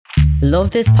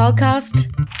Love this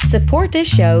podcast? Support this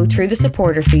show through the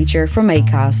supporter feature from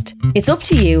Acast. It's up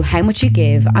to you how much you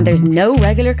give and there's no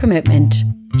regular commitment.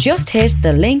 Just hit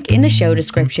the link in the show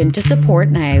description to support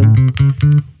now.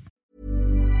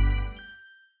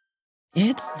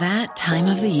 It's that time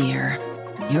of the year.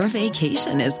 Your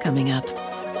vacation is coming up.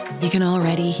 You can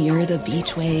already hear the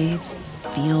beach waves,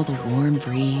 feel the warm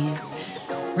breeze,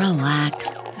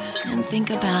 relax, and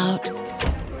think about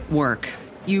work.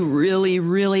 You really,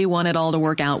 really want it all to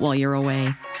work out while you're away.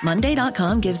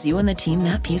 Monday.com gives you and the team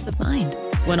that peace of mind.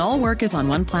 When all work is on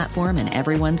one platform and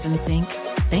everyone's in sync,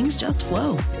 things just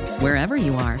flow. Wherever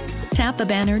you are, tap the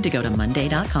banner to go to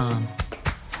Monday.com.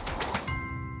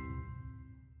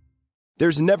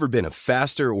 There's never been a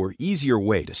faster or easier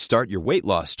way to start your weight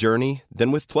loss journey than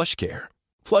with PlushCare.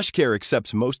 PlushCare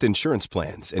accepts most insurance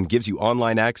plans and gives you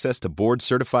online access to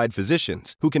board-certified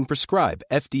physicians who can prescribe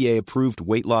FDA-approved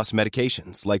weight loss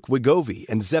medications like Wegovy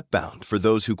and Zepbound for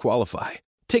those who qualify.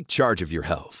 Take charge of your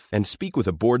health and speak with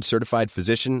a board-certified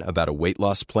physician about a weight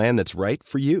loss plan that's right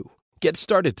for you. Get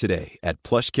started today at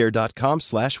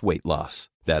plushcare.com/weight loss.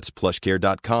 That's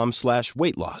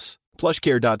plushcare.com/weight loss.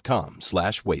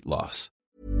 plushcare.com/weight loss.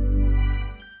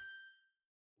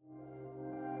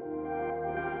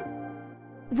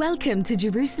 Welcome to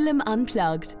Jerusalem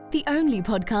Unplugged, the only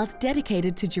podcast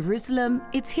dedicated to Jerusalem,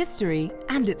 its history,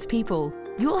 and its people.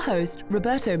 Your host,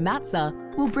 Roberto Mazza,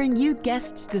 will bring you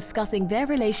guests discussing their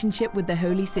relationship with the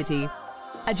Holy City.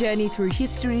 A journey through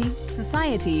history,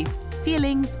 society,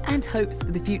 feelings, and hopes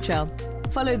for the future.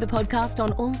 Follow the podcast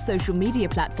on all social media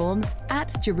platforms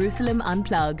at Jerusalem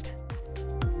Unplugged.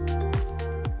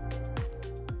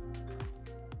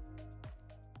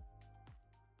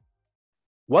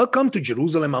 Welcome to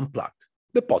Jerusalem Unplugged,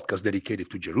 the podcast dedicated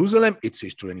to Jerusalem, its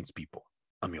history, and its people.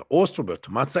 I'm your host, Roberto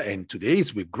Mazza, and today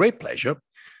is with great pleasure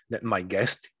that my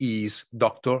guest is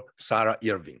Dr. Sarah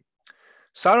Irving.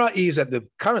 Sarah is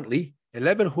currently a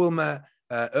Levenhulme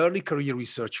Early Career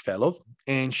Research Fellow,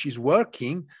 and she's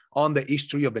working on the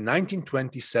history of the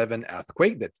 1927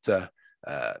 earthquake that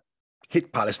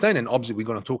hit Palestine, and obviously we're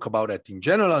going to talk about it in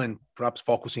general and perhaps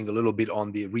focusing a little bit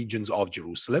on the regions of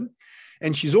Jerusalem.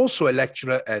 And she's also a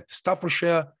lecturer at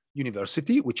Staffordshire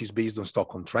University, which is based on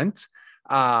Stoke-on-Trent,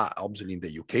 obviously in the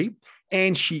UK.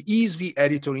 And she is the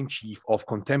editor-in-chief of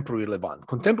Contemporary Levant.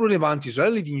 Contemporary Levant is a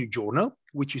relatively new journal,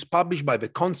 which is published by the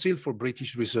Council for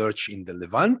British Research in the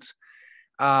Levant.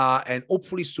 And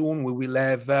hopefully soon we will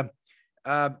have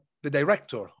the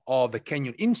director of the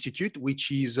Kenyon Institute, which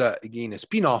is, again, a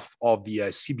spin-off of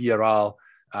the CBRL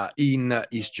in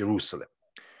East Jerusalem.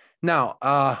 Now,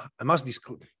 I must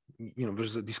disclose,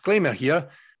 there's a disclaimer here.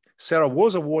 Sarah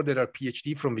was awarded her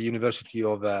PhD from the University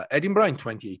of Edinburgh in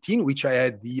 2018, which I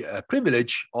had the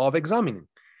privilege of examining.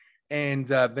 And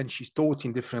then she's taught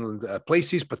in different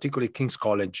places, particularly King's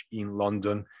College in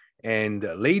London and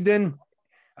Leiden,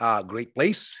 great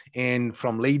place. And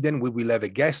from Leiden, we will have a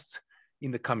guest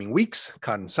in the coming weeks,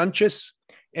 Karen Sanchez,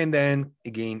 and then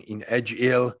again in Edge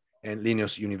Hill and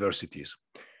Linnaeus universities.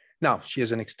 Now, she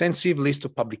has an extensive list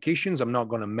of publications. I'm not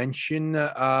going to mention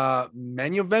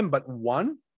many of them, but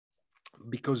one,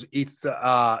 because it's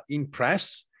in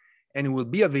press and it will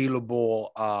be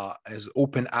available as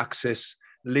open access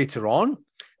later on,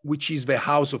 which is The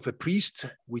House of a Priest,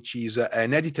 which is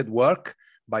an edited work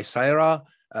by Sarah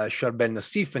Charbel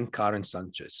Nassif and Karen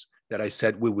Sanchez that I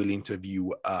said we will interview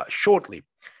shortly.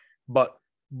 But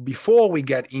before we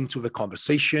get into the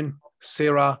conversation,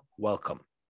 Sarah, welcome.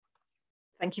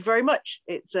 Thank you very much.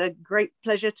 It's a great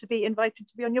pleasure to be invited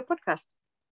to be on your podcast.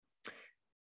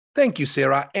 Thank you,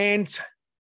 Sarah. And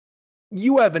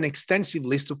you have an extensive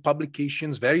list of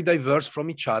publications, very diverse from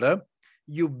each other.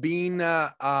 You've been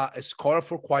a scholar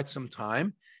for quite some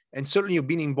time, and certainly you've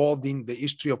been involved in the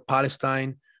history of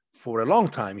Palestine for a long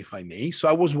time, if I may. So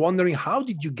I was wondering, how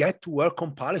did you get to work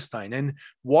on Palestine and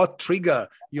what triggered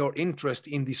your interest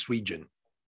in this region?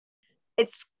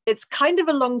 It's kind of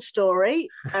a long story,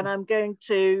 and I'm going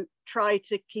to try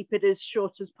to keep it as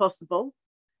short as possible.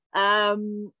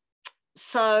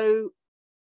 So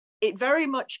it very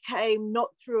much came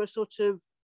not through a sort of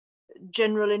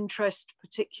general interest,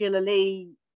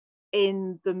 particularly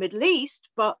in the Middle East,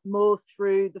 but more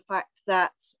through the fact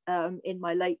that in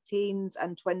my late teens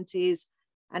and 20s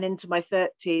and into my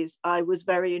 30s, I was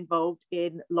very involved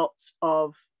in lots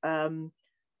of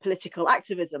political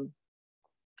activism.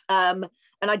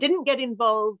 And I didn't get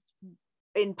involved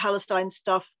in Palestine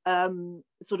stuff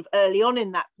sort of early on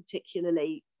in that,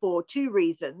 particularly for two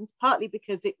reasons, partly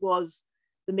because it was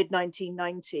the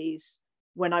mid-1990s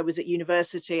when I was at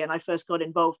university and I first got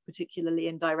involved particularly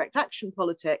in direct action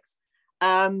politics,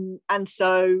 And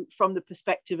so from the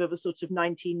perspective of a sort of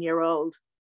 19-year-old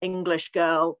English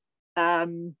girl,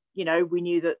 we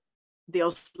knew that the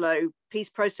Oslo peace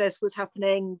process was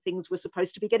happening, things were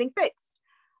supposed to be getting fixed.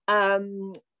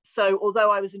 So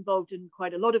although I was involved in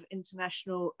quite a lot of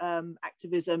international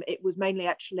activism, it was mainly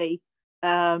actually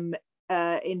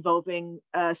involving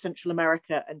Central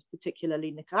America and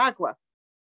particularly Nicaragua.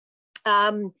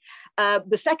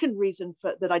 The second reason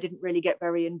that I didn't really get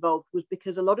very involved was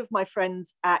because a lot of my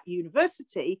friends at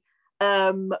university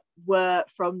were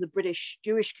from the British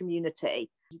Jewish community.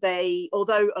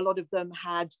 Although a lot of them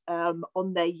had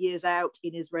on their years out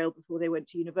in Israel before they went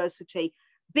to university,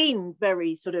 been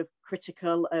very sort of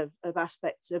critical of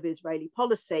aspects of Israeli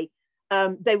policy,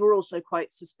 they were also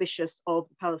quite suspicious of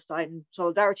the Palestine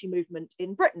solidarity movement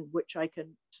in Britain, which I can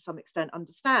to some extent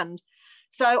understand.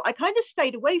 So I kind of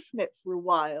stayed away from it for a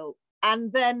while.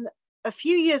 And then a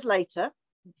few years later,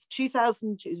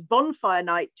 2002, Bonfire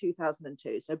Night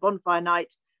 2002. So Bonfire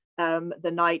Night,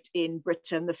 the night in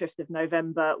Britain, the 5th of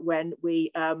November, when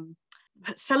we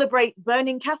celebrate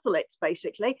burning Catholics,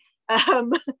 basically.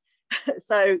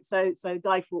 So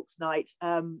Guy Fawkes Night,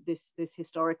 this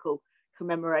historical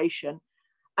commemoration.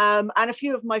 And a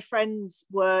few of my friends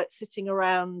were sitting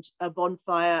around a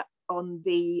bonfire on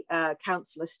the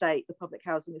council estate, the public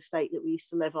housing estate that we used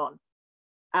to live on.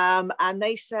 And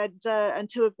they said, and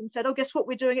two of them said, oh, guess what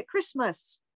we're doing at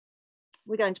Christmas?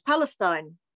 We're going to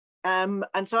Palestine. And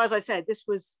so, as I said, this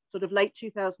was sort of late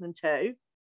 2002,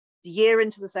 the year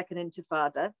into the Second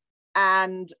Intifada.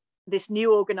 And this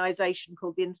new organization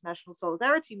called the International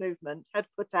Solidarity Movement had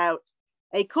put out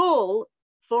a call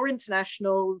for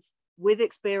internationals with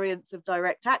experience of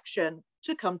direct action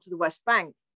to come to the West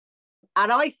Bank.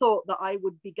 And I thought that I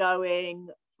would be going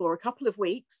for a couple of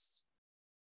weeks.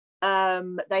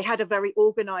 They had a very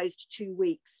organized 2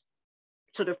 weeks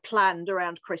sort of planned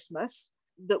around Christmas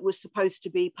that was supposed to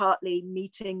be partly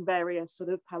meeting various sort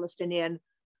of Palestinian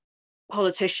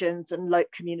politicians and local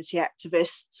community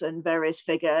activists and various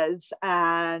figures,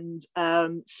 and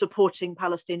supporting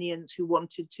Palestinians who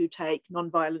wanted to take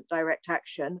nonviolent direct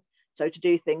action. So to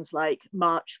do things like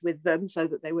march with them so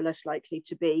that they were less likely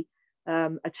to be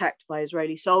attacked by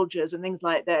Israeli soldiers and things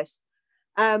like this.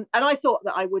 And I thought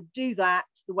that I would do that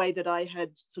the way that I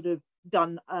had sort of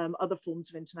done other forms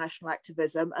of international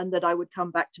activism, and that I would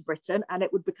come back to Britain and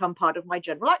it would become part of my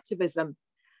general activism.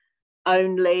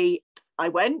 Only I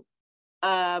went.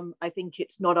 I think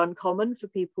it's not uncommon for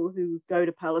people who go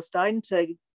to Palestine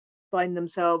to find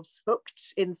themselves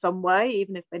hooked in some way,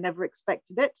 even if they never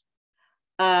expected it.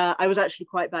 I was actually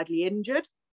quite badly injured,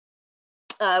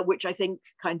 which I think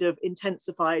kind of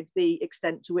intensified the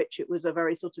extent to which it was a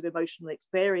very sort of emotional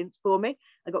experience for me.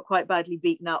 I got quite badly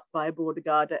beaten up by a border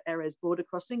guard at Erez border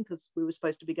crossing because we were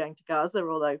supposed to be going to Gaza,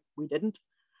 although we didn't.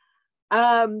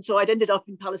 So I'd ended up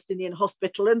in Palestinian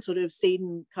hospital and sort of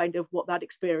seen kind of what that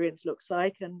experience looks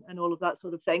like and all of that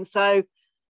sort of thing. So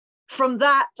from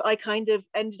that, I kind of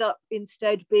ended up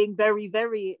instead being very,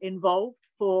 very involved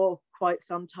for quite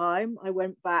some time. I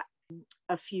went back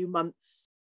a few months.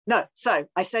 No, so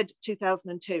I said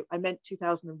 2002, I meant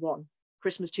 2001.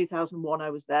 Christmas 2001, I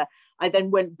was there. I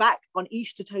then went back on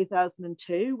Easter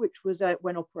 2002, which was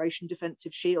when Operation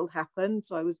Defensive Shield happened.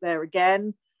 So I was there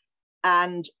again.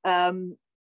 And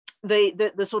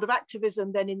the sort of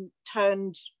activism then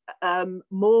turned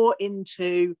more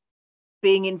into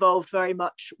being involved very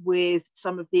much with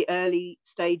some of the early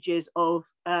stages of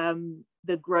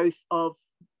the growth of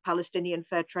Palestinian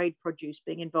fair trade produce,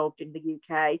 being involved in the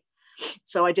UK.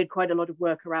 So I did quite a lot of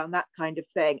work around that kind of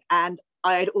thing. And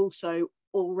I had also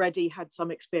already had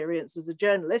some experience as a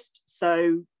journalist.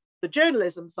 So the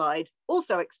journalism side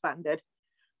also expanded.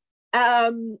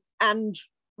 And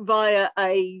via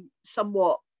a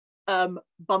somewhat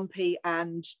bumpy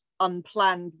and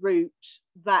unplanned route,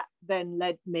 that then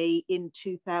led me in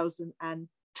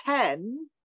 2010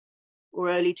 or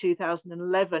early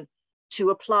 2011 to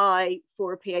apply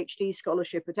for a PhD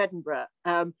scholarship at Edinburgh.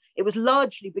 It was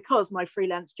largely because my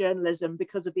freelance journalism,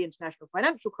 because of the international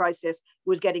financial crisis,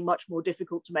 was getting much more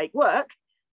difficult to make work.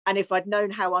 And if I'd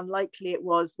known how unlikely it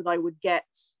was that I would get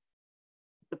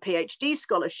the PhD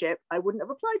scholarship, I wouldn't have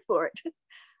applied for it.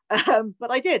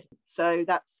 But I did. So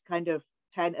that's kind of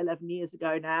 10, 11 years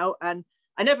ago now. And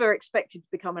I never expected to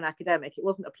become an academic. It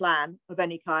wasn't a plan of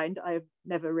any kind. I've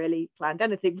never really planned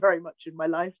anything very much in my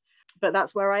life, but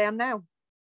that's where I am now.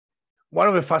 One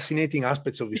of the fascinating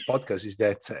aspects of this podcast is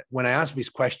that when I ask this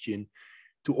question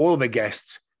to all the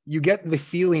guests, you get the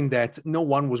feeling that no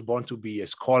one was born to be a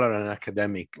scholar and an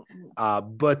academic,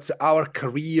 but our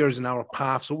careers and our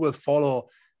paths will follow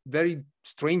very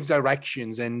strange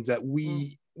directions. And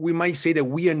we might say that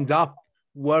we end up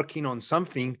working on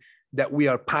something that we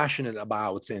are passionate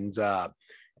about. And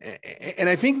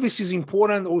I think this is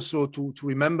important also to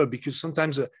remember, because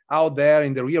sometimes out there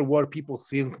in the real world, people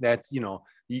think that,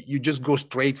 you just go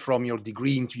straight from your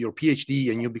degree into your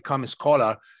PhD and you become a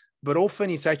scholar. But often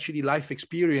it's actually life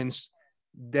experience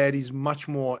that is much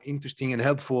more interesting and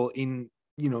helpful in,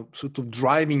 sort of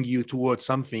driving you towards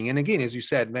something. And again, as you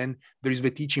said, then there is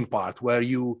the teaching part where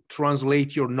you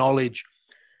translate your knowledge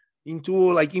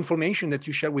into like information that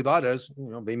you share with others.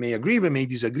 They may agree, they may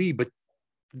disagree, but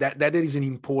that is an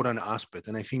important aspect.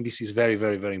 And I think this is very,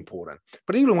 very, very important.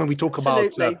 But even when we talk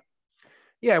about,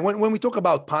 when we talk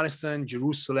about Palestine,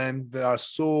 Jerusalem, they are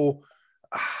so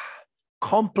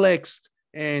complex,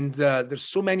 and there's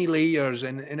so many layers.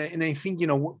 And I think,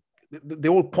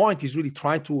 the whole point is really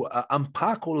try to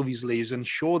unpack all of these layers and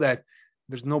show that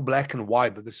there's no black and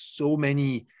white, but there's so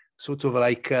many sort of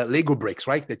like Lego bricks,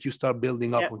 right? That you start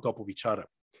building up on top of each other.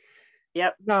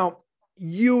 Yep. Now,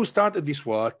 you started this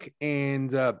work,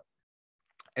 and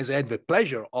as I had the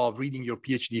pleasure of reading your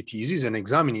PhD thesis and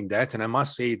examining that, and I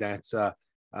must say that,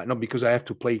 not because I have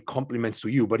to pay compliments to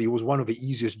you, but it was one of the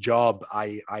easiest jobs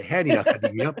I had in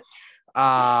academia.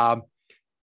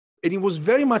 And it was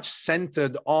very much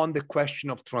centered on the question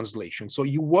of translation. So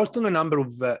you worked on a number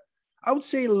of, I would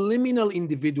say, liminal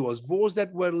individuals, those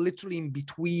that were literally in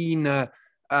between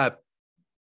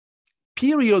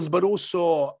periods, but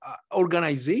also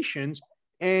organizations.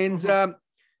 And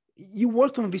you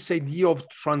worked on this idea of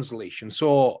translation.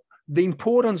 So the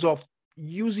importance of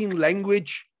using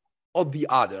language of the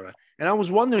other. And I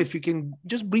was wondering if you can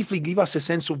just briefly give us a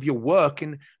sense of your work,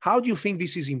 and how do you think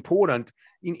this is important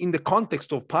in the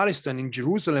context of Palestine and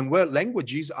Jerusalem, where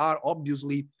languages are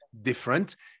obviously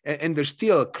different and they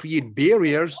still create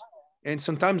barriers, and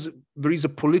sometimes there is a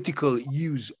political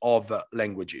use of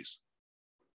languages.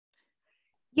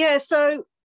 Yeah, so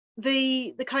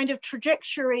the kind of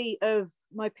trajectory of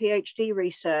my PhD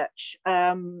research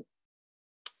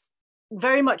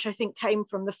very much, I think, came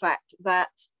from the fact that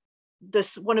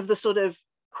one of the sort of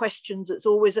questions that's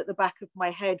always at the back of my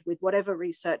head with whatever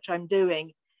research I'm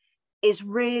doing is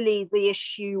really the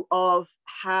issue of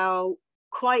how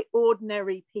quite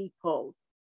ordinary people,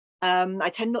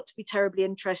 I tend not to be terribly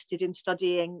interested in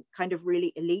studying kind of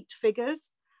really elite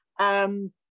figures,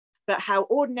 but how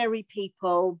ordinary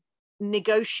people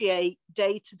negotiate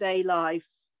day-to-day life,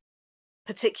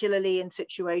 particularly in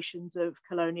situations of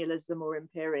colonialism or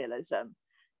imperialism.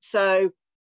 So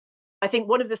I think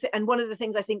one of the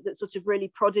things I think that sort of really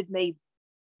prodded me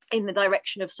in the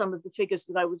direction of some of the figures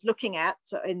that I was looking at,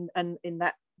 so in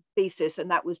that thesis,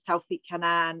 and that was Tawfiq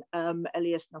Canaan,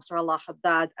 Elias Nasrallah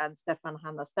Haddad, and Stefan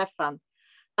Hanna Stefan,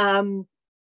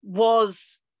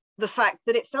 was the fact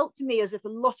that it felt to me as if a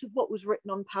lot of what was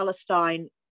written on Palestine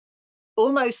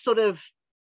almost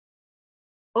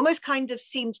kind of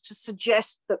seemed to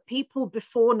suggest that people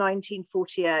before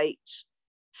 1948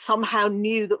 somehow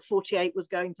knew that 48 was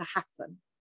going to happen,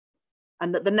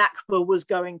 and that the Nakba was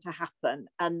going to happen.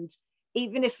 And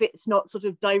even if it's not sort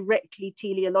of directly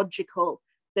teleological,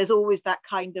 there's always that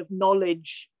kind of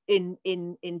knowledge in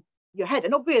your head.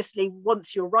 And obviously,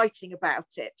 once you're writing about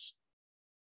it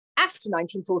after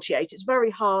 1948, it's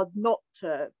very hard not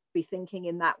to be thinking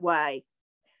in that way.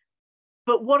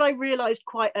 But what I realized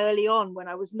quite early on when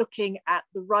I was looking at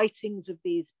the writings of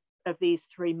these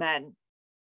three men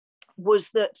was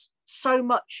that so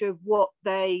much of what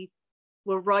they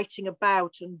were writing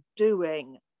about and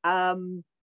doing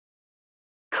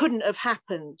couldn't have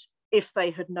happened if they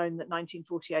had known that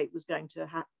 1948 was going to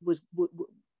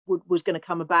was going to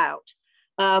come about,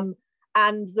 and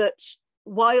that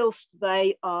whilst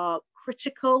they are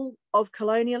critical of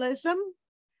colonialism,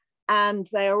 and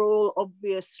they are all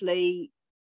obviously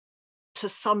to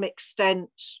some extent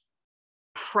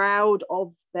proud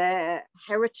of their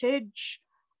heritage,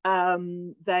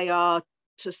 they are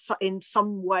in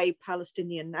some way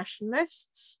Palestinian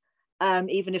nationalists,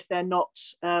 even if they're not,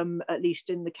 at least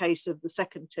in the case of the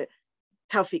second two.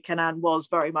 Tawfiq Canaan was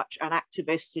very much an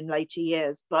activist in later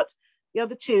years, but the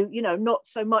other two, not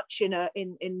so much in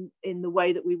the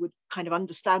way that we would kind of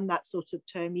understand that sort of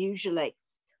term usually,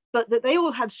 but that they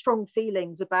all had strong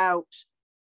feelings about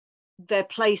their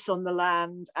place on the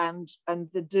land and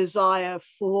the desire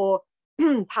for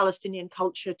Palestinian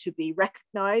culture to be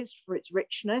recognized for its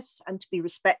richness and to be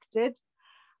respected.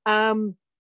 But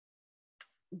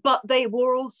they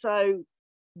were also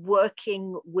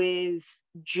working with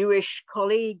Jewish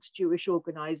colleagues, Jewish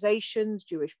organizations,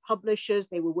 Jewish publishers.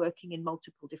 They were working in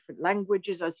multiple different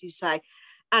languages, as you say.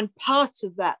 And part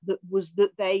of that was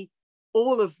that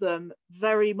all of them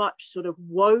very much sort of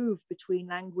wove between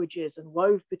languages and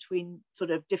wove between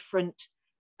sort of different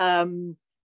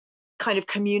kind of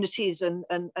communities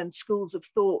and schools of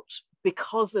thought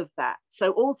because of that.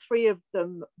 So all three of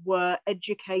them were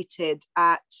educated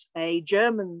at a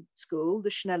German school,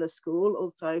 the Schneller School,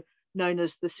 also known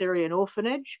as the Syrian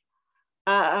Orphanage.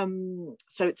 So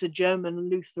it's a German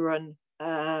Lutheran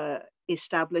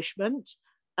establishment.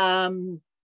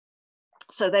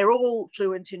 So they're all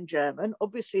fluent in German.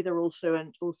 Obviously, they're all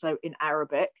fluent also in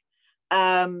Arabic.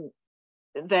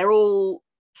 They're all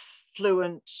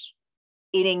fluent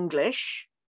in English.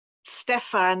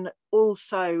 Stefan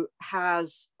also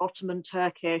has Ottoman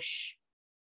Turkish.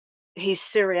 He's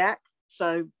Syriac,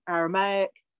 so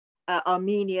Aramaic,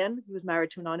 Armenian. He was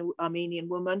married to an Armenian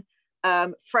woman,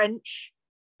 French,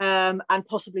 and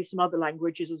possibly some other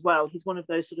languages as well. He's one of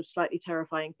those sort of slightly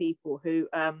terrifying people who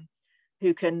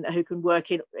can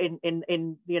work in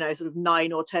sort of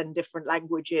 9 or 10 different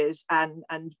languages, and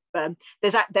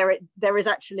there is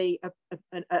actually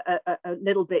a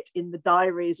little bit in the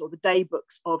diaries or the day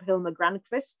books of Hilma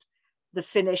Granqvist, the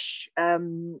Finnish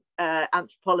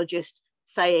anthropologist,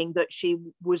 saying that she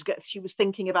was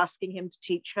thinking of asking him to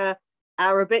teach her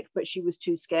Arabic, but she was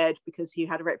too scared because he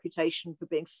had a reputation for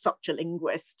being such a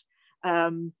linguist,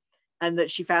 and that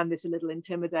she found this a little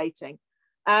intimidating.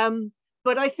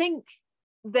 But I think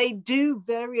they do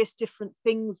various different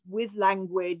things with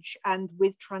language and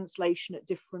with translation at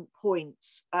different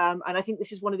points. And I think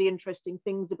this is one of the interesting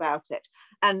things about it.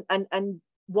 And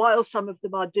while some of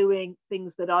them are doing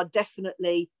things that are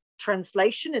definitely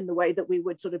translation in the way that we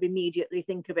would sort of immediately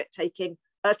think of it, taking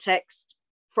a text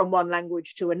from one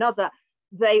language to another,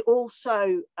 they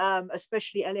also,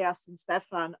 especially Elias and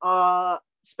Stefan,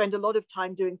 spend a lot of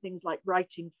time doing things like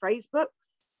writing phrase books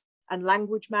and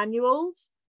language manuals,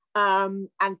 and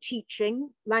teaching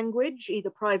language either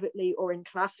privately or in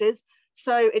classes.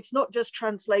 So it's not just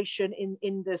translation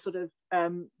in the sort of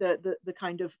the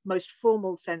kind of most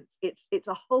formal sense. It's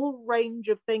a whole range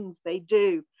of things they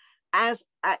do as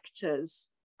actors,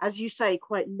 as you say,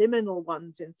 quite liminal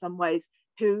ones in some ways,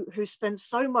 who spend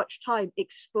so much time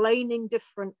explaining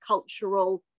different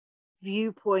cultural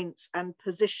viewpoints and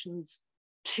positions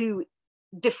to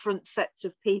different sets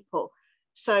of people.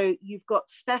 So you've got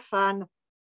Stefan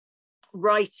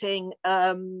writing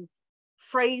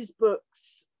phrase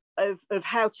books of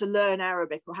how to learn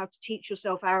Arabic or how to teach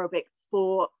yourself Arabic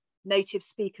for native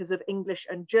speakers of English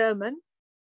and German.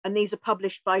 And these are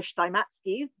published by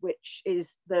Steinmatzky, which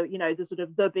is the sort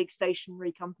of the big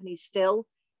stationery company still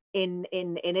in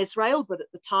Israel, but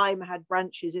at the time had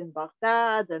branches in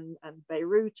Baghdad and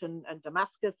Beirut and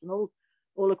Damascus and all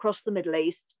across the Middle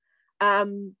East.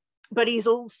 But he's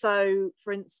also,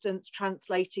 for instance,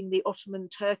 translating the Ottoman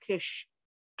Turkish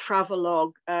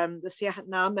travelogue, the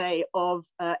Seyahatname of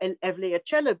Evliya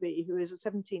Çelebi, who is a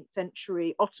 17th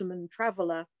century Ottoman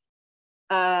traveler,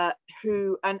 and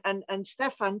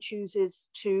Stefan chooses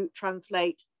to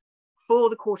translate for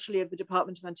the Quarterly of the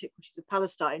Department of Antiquities of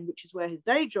Palestine, which is where his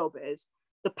day job is,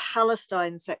 the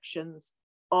Palestine sections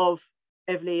of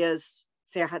Evliya's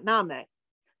Seyahatname.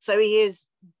 So he is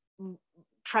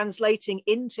translating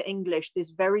into English this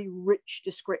very rich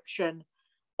description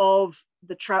of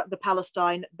the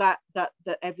Palestine that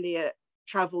Evliya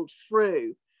traveled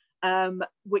through,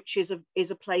 which is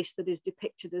a place that is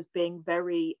depicted as being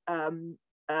very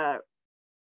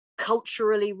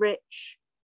culturally rich,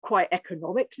 quite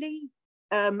economically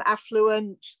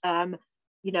affluent,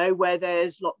 where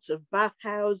there's lots of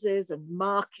bathhouses and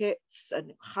markets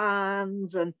and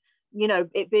khans, and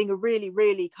it being a really,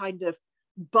 really kind of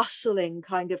bustling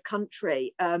kind of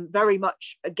country, very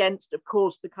much against, of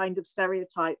course, the kind of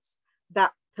stereotypes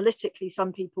that politically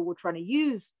some people were trying to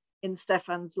use in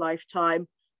Stefan's lifetime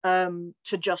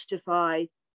to justify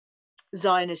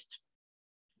Zionist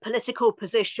political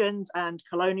positions and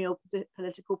colonial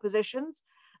political positions.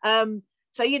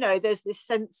 So, there's this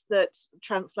sense that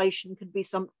translation can be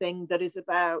something that is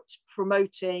about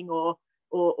promoting or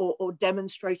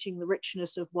demonstrating the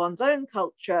richness of one's own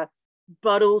culture,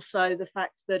 but also the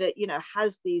fact that it,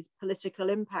 has these political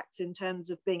impacts in terms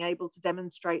of being able to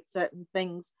demonstrate certain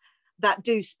things that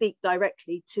do speak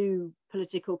directly to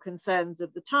political concerns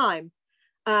of the time.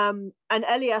 And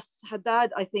Elias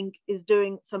Haddad, I think, is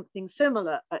doing something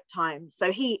similar at times.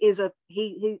 So his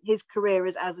career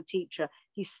is as a teacher.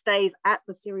 He stays at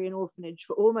the Syrian Orphanage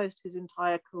for almost his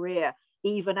entire career,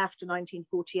 even after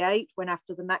 1948, when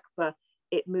after the Nakba,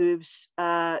 it moves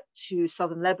to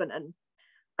southern Lebanon.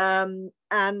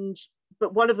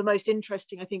 But one of the most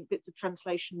interesting, I think, bits of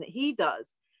translation that he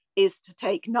does is to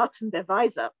take Nathan der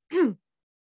Weise,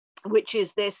 which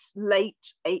is this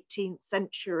late 18th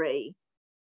century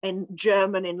in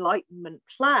German Enlightenment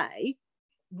play,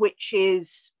 which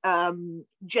is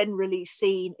generally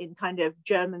seen in kind of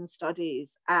German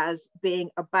studies as being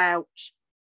about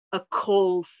a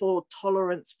call for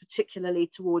tolerance, particularly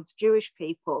towards Jewish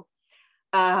people.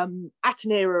 At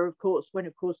an era, of course, when,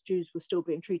 of course, Jews were still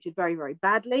being treated very, very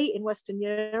badly in Western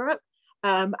Europe,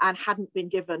 and hadn't been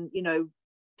given,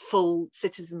 full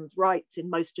citizens' rights in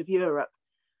most of Europe.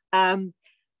 And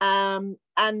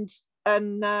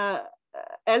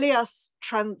Elias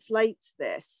translates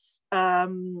this.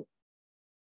 And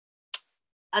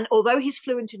although he's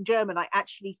fluent in German, I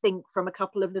actually think from a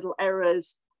couple of little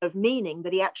errors of meaning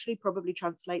that he actually probably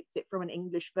translates it from an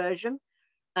English version.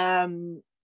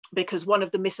 Because one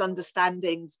of the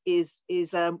misunderstandings is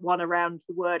one around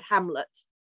the word Hamlet,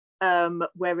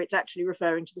 where it's actually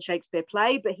referring to the Shakespeare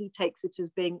play, but he takes it as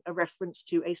being a reference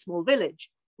to a small village,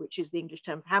 which is the English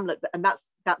term for Hamlet. And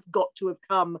that's got to have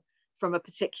come from a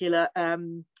particular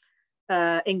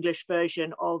English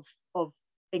version of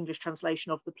English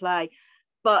translation of the play.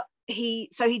 But he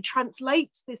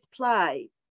translates this play,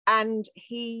 and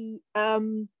he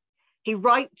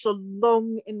writes a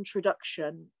long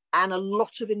introduction and a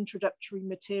lot of introductory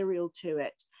material to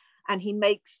it, and he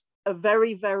makes a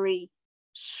very, very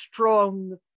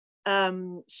strong,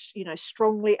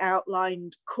 strongly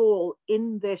outlined call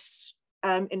in this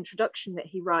introduction that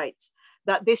he writes,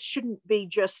 that this shouldn't be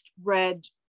just read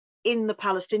in the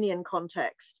Palestinian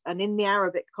context and in the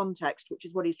Arabic context, which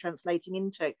is what he's translating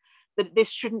into, that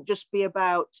this shouldn't just be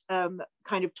about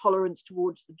kind of tolerance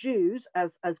towards the Jews,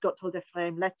 as Gotthold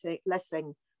Ephraim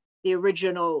Lessing, the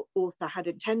original author, had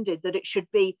intended, that it should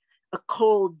be a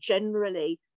call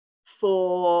generally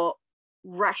for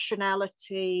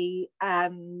rationality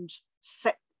and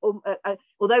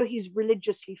although he's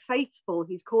religiously faithful,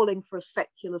 he's calling for a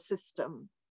secular system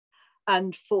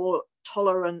and for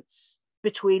tolerance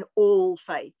between all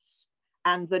faiths,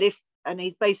 and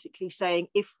he's basically saying,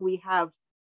 if we have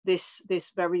this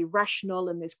very rational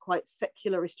and this quite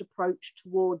secularist approach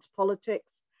towards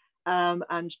politics,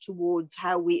 and towards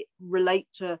how we relate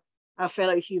to our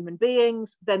fellow human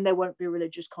beings, then there won't be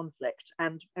religious conflict,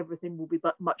 and everything will be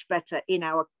much better in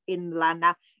the land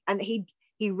now. And he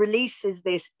releases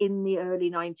this in the early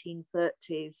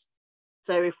 1930s.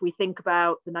 So if we think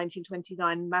about the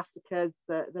 1929 massacres,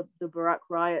 the Barak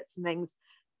riots and things,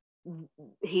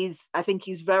 I think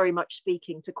he's very much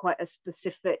speaking to quite a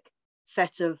specific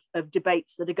set of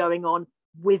debates that are going on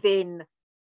within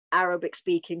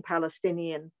Arabic-speaking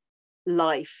Palestinian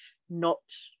life, not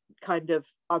kind of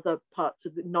other parts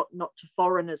of it, not to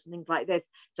foreigners and things like this.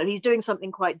 So he's doing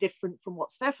something quite different from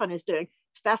what Stefan is doing.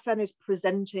 Stefan is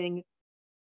presenting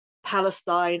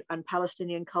Palestine and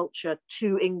Palestinian culture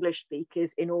to English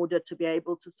speakers in order to be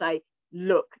able to say,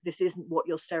 look, this isn't what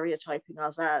you're stereotyping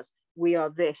us as. We are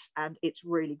this, and it's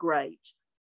really great.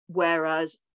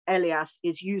 Whereas Elias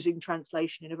is using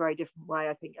translation in a very different way.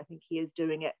 I think he is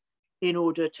doing it in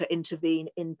order to intervene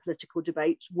in political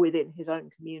debates within his own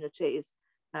communities,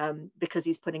 because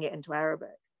he's putting it into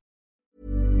Arabic.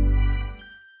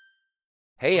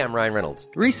 Hey, I'm Ryan Reynolds.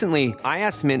 Recently, I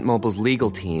asked Mint Mobile's legal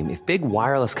team if big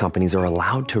wireless companies are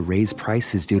allowed to raise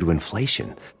prices due to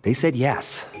inflation. They said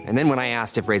yes. And then when I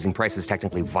asked if raising prices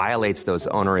technically violates those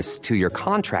onerous 2-year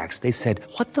contracts, they said,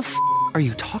 what the f*** are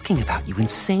you talking about, you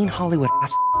insane Hollywood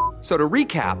ass f- So to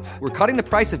recap, we're cutting the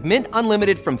price of Mint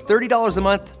Unlimited from $30 a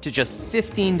month to just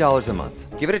 $15 a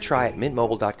month. Give it a try at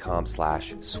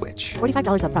mintmobile.com/switch.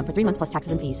 $45 up front for 3 months plus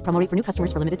taxes and fees. Promo rate for new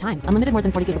customers for limited time. Unlimited more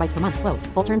than 40 gigabytes per month. Slows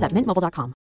full terms at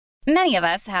mintmobile.com. Many of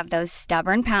us have those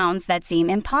stubborn pounds that seem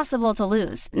impossible to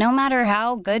lose, no matter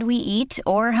how good we eat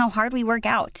or how hard we work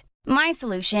out. My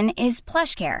solution is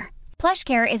PlushCare.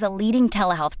 PlushCare is a leading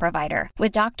telehealth provider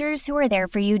with doctors who are there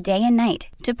for you day and night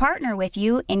to partner with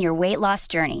you in your weight loss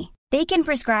journey. They can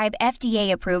prescribe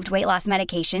FDA-approved weight loss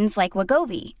medications like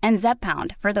Wegovy and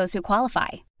Zepbound for those who qualify.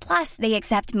 Plus, they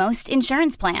accept most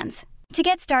insurance plans. To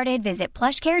get started, visit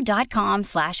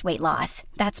plushcare.com/weightloss.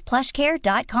 That's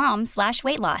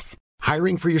plushcare.com/weightloss.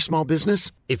 Hiring for your small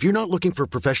business? If you're not looking for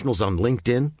professionals on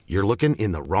LinkedIn, you're looking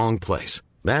in the wrong place.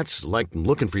 That's like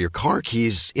looking for your car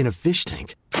keys in a fish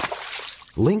tank.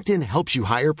 LinkedIn helps you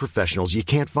hire professionals you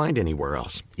can't find anywhere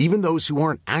else, even those who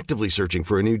aren't actively searching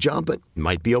for a new job but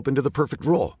might be open to the perfect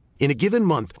role. In a given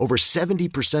month, over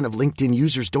 70% of LinkedIn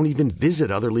users don't even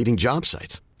visit other leading job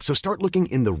sites. So start looking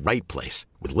in the right place.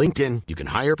 With LinkedIn, you can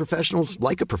hire professionals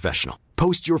like a professional.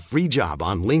 Post your free job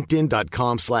on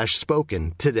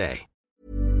linkedin.com/spoken today.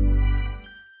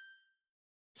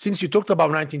 Since you talked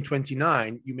about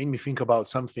 1929, you made me think about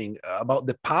something about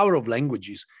the power of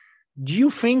languages. Do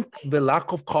you think the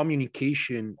lack of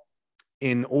communication,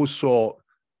 and also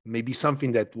maybe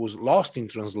something that was lost in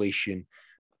translation,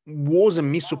 was a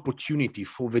missed opportunity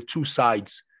for the two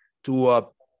sides to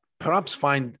perhaps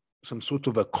find some sort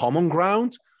of a common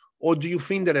ground? Or do you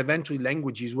think that eventually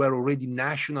languages were already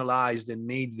nationalized and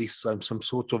made this some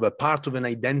sort of a part of an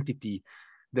identity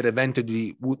that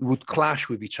eventually would clash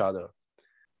with each other?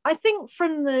 I think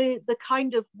from the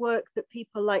kind of work that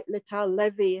people like Lital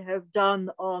Levy have done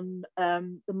on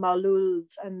the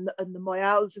Maluls and the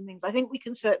Moyals and things, I think we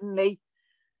can certainly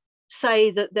say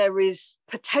that there is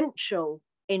potential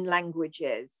in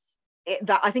languages.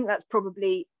 I think that's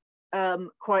probably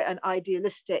quite an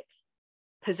idealistic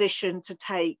position to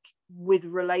take with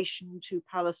relation to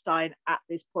Palestine at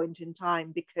this point in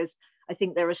time, because I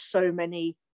think there are so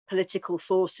many political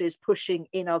forces pushing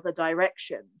in other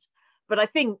directions. But I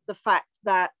think the fact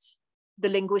that the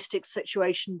linguistic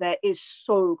situation there is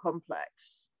so complex,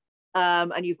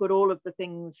 and you've got all of the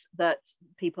things that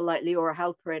people like Leora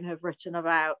Halperin have written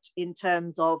about in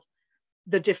terms of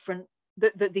the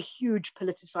huge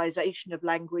politicization of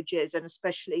languages, and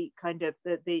especially kind of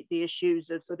the issues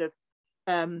of sort of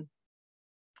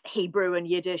Hebrew and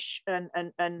Yiddish and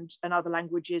other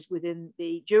languages within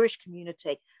the Jewish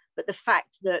community. But the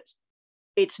fact that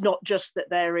it's not just that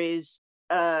there is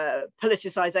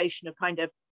politicization of kind of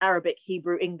Arabic,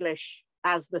 Hebrew, English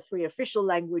as the three official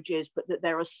languages, but that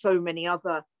there are so many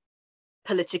other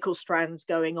political strands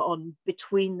going on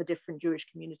between the different Jewish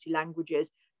community languages,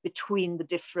 between the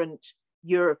different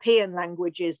European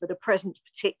languages that are present,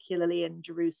 particularly in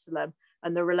Jerusalem,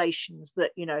 and the relations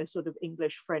that, you know, sort of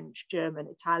English, French, German,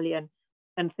 Italian,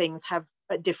 and things have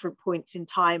at different points in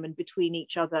time and between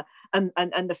each other. And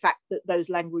the fact that those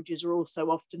languages are also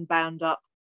often bound up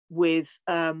with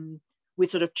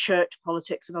sort of church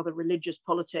politics and other religious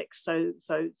politics. So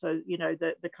you know,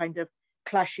 the kind of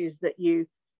clashes that you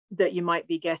might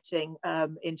be getting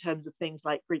in terms of things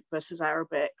like Greek versus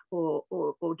Arabic or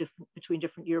different between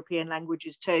different European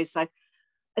languages too. So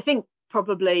I think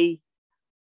probably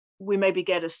we maybe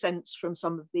get a sense from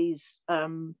some of these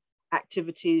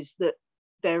activities that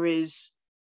there is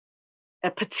a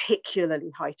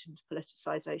particularly heightened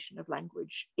politicization of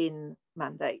language in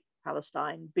Mandate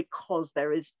Palestine, because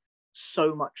there is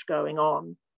so much going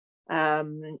on.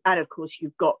 And of course,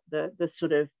 you've got the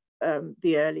sort of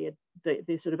the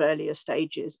sort of earlier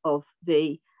stages of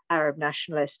the Arab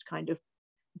nationalist kind of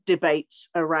debates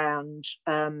around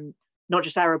not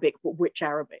just Arabic, but which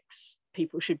Arabics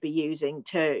people should be using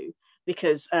too.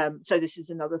 Because so this is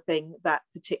another thing that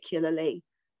particularly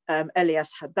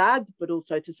Elias Haddad, but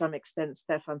also to some extent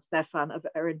Stefan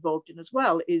are involved in as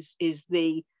well, is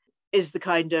the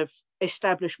kind of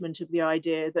establishment of the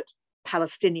idea that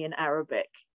Palestinian Arabic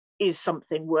is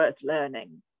something worth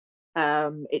learning.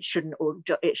 It shouldn't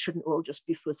all just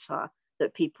be Fusha,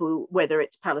 that people, whether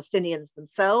it's Palestinians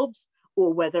themselves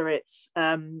or whether it's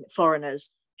foreigners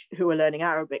who are learning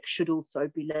Arabic, should also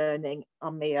be learning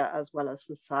Ammiya as well as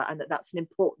Fusha, and that's an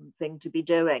important thing to be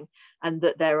doing, and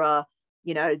that there are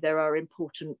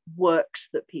important works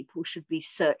that people should be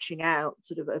searching out,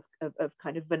 sort of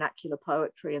kind of vernacular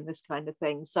poetry and this kind of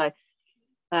thing. So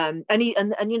and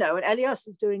Elias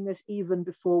is doing this even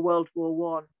before World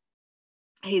War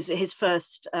I. His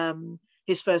first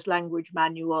language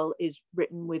manual is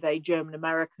written with a German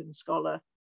American scholar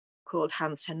called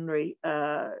Hans Henry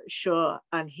Schur,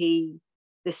 and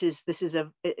this is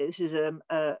an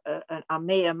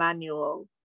Ammiya manual,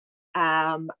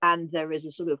 and there is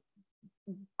a sort of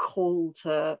call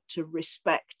to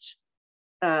respect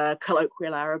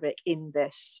colloquial Arabic in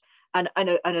this, and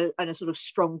a sort of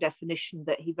strong definition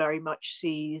that he very much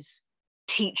sees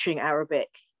teaching Arabic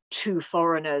to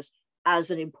foreigners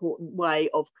as an important way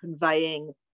of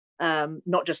conveying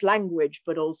not just language,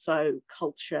 but also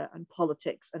culture and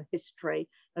politics and history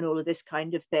and all of this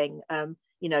kind of thing.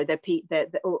 He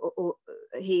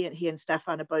and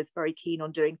Stefan are both very keen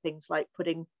on doing things like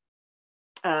putting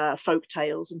folk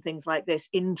tales and things like this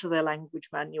into their language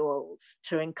manuals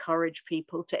to encourage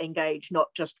people to engage not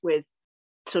just with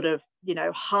sort of, you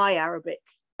know, high Arabic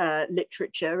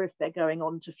literature if they're going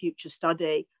on to future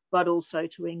study, but also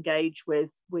to engage with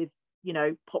you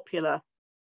know, popular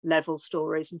level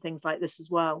stories and things like this as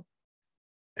well.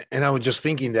 And I was just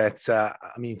thinking that,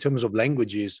 in terms of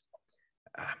languages,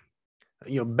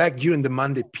 back during the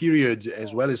Mandate period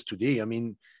as well as today,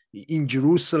 in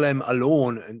Jerusalem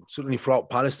alone, and certainly throughout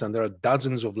Palestine, there are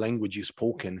dozens of languages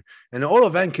spoken. And all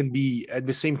of them can be at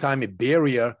the same time a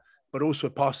barrier, but also a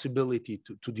possibility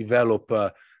to develop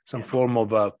some form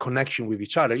of connection with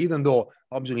each other, even though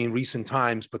obviously in recent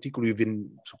times, particularly within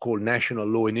so-called national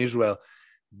law in Israel,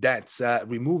 that's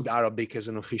removed Arabic as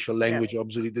an official language.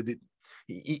 Obviously,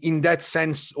 in that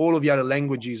sense, all of the other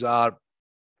languages are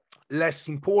less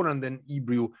important than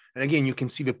Hebrew. And again, you can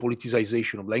see the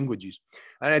politicization of languages.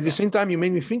 And at the same time, you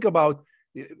made me think about,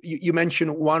 you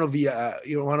mentioned one of the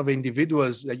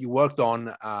individuals that you worked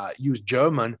on used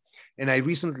German. And I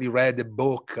recently read a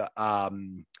book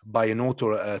by an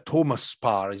author, Thomas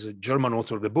Spar, is a German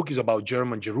author. The book is about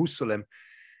German Jerusalem.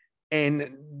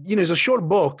 And, it's a short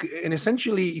book. And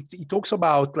essentially, it talks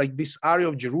about like this area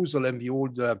of Jerusalem, the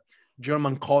old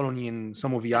German colony and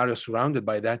some of the areas surrounded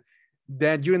by that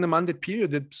during the Mandate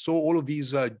period that saw all of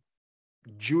these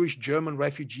Jewish German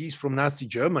refugees from Nazi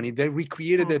Germany, they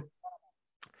recreated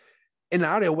an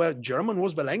area where German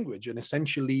was the language. And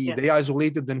essentially, they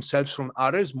isolated themselves from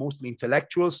others, mostly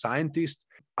intellectuals, scientists,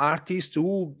 artists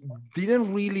who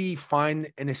didn't really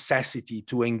find a necessity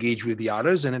to engage with the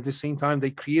others. And at the same time,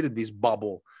 they created this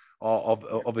bubble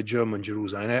of a German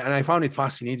Jerusalem. And I found it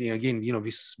fascinating, again,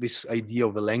 this idea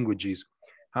of the languages,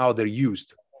 how they're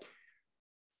used.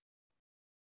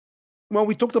 Well,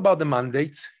 we talked about the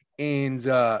mandate and,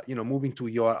 moving to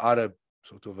your other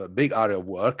sort of a big area of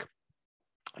work.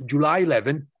 July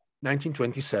 11,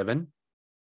 1927,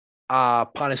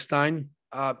 Palestine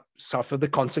suffered the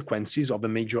consequences of a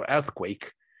major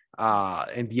earthquake,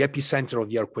 and the epicenter of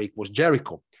the earthquake was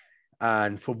Jericho.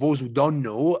 And for those who don't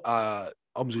know,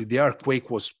 obviously the earthquake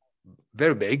was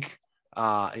very big,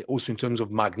 also in terms of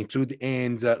magnitude.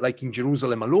 And like in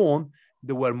Jerusalem alone,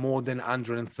 there were more than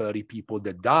 130 people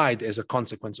that died as a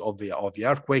consequence of the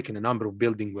earthquake, and a number of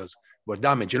buildings were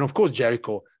damaged. And of course,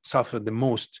 Jericho suffered the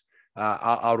most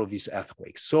out of this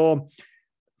earthquake. So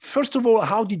first of all,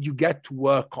 how did you get to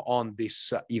work on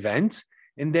this event?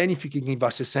 And then if you can give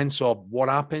us a sense of what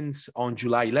happens on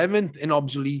July 11th, and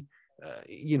obviously,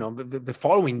 the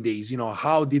following days,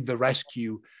 how did the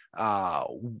rescue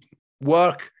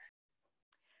work?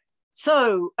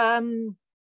 So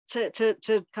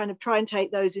to kind of try and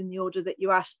take those in the order that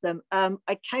you asked them,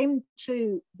 I came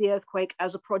to the earthquake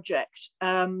as a project,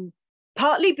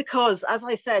 partly because, as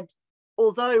I said,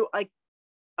 although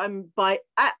I'm by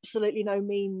absolutely no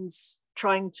means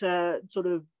trying to sort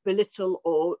of belittle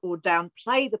or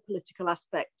downplay the political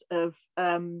aspect of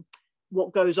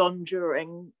what goes on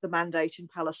during the mandate in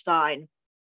Palestine,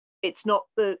 it's not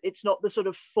the sort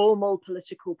of formal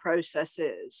political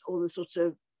processes or the sort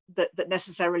of that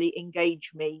necessarily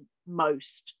engage me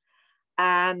most.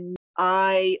 And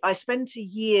I spent a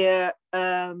year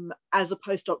as a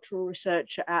postdoctoral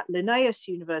researcher at Linnaeus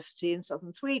University in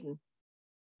southern Sweden.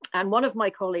 And one of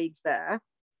my colleagues there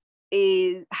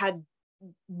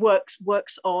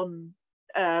works on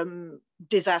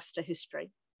disaster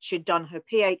history. She'd done her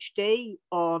PhD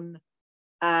on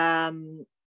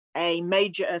a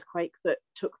major earthquake that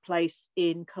took place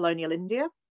in colonial India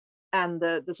and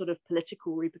the sort of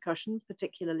political repercussions,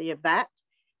 particularly of that,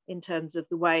 in terms of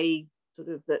the way sort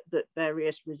of that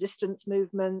various resistance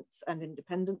movements and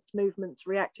independence movements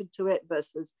reacted to it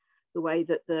versus the way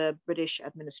that the British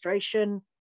administration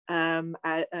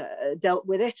dealt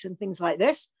with it and things like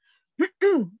this.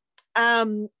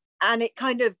 And it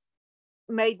kind of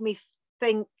made me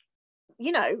think,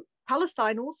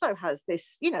 Palestine also has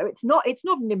this, it's not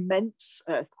an immense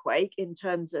earthquake in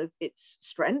terms of its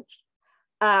strength.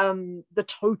 The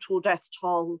total death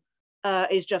toll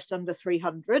is just under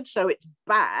 300, so it's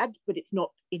bad, but it's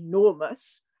not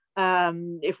enormous.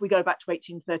 If we go back to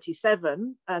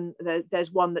 1837, and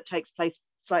there's one that takes place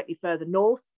slightly further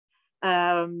north,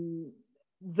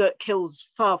 that kills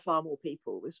far, far more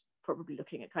people. We're probably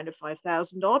looking at kind of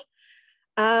 5,000 odd.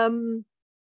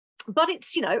 But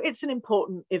it's an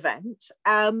important event.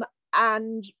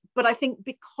 But I think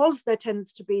because there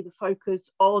tends to be the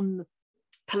focus on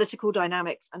political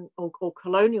dynamics or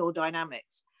colonial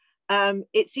dynamics,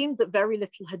 it seemed that very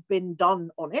little had been done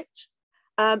on it.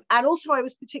 And also I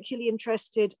was particularly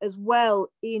interested as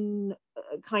well in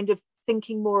kind of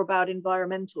thinking more about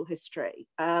environmental history.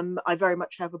 I very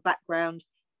much have a background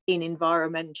in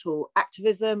environmental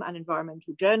activism and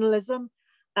environmental journalism.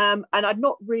 And I'd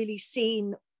not really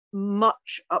seen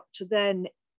much up to then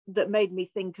that made me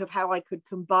think of how I could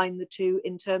combine the two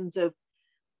in terms of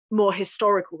more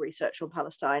historical research on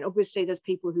Palestine. Obviously, there's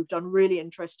people who've done really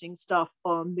interesting stuff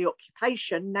on the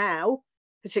occupation now,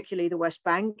 particularly the West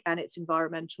Bank and its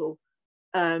environmental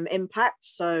impact.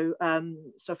 So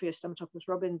Sophia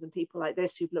Stamatopoulos-Robbins and people like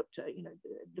this who've looked at,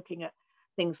 looking at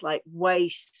things like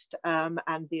waste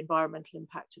and the environmental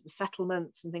impact of the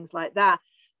settlements and things like that.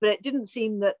 But it didn't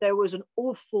seem that there was an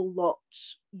awful lot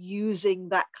using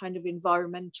that kind of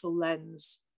environmental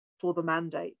lens for the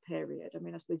mandate period. I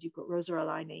mean, I suppose you've got Rosa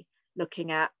Alaini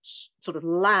looking at sort of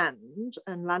land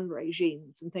and land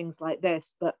regimes and things like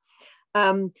this. But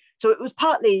so it was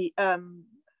partly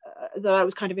that I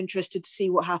was kind of interested to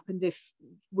see what happened if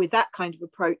with that kind of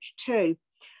approach too.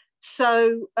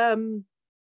 So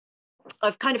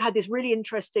I've kind of had this really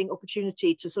interesting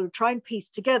opportunity to sort of try and piece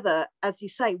together, as you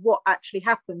say, what actually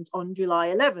happened on July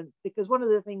 11th, because one of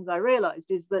the things I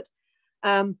realized is that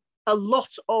a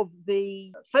lot of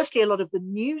the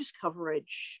news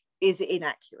coverage is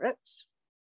inaccurate,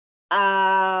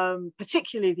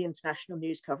 particularly the international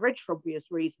news coverage for obvious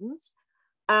reasons,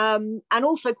 and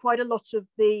also quite a lot of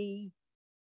the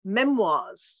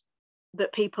memoirs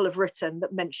that people have written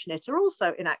that mention it are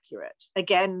also inaccurate.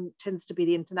 Again, tends to be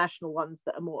the international ones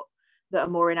that are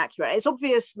more inaccurate. It's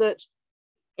obvious that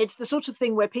it's the sort of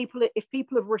thing where if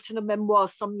people have written a memoir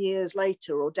some years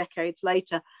later or decades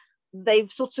later, they've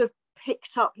sort of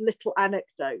picked up little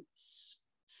anecdotes,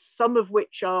 some of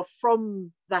which are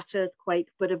from that earthquake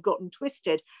but have gotten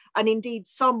twisted, and indeed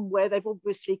some where they've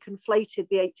obviously conflated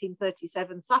the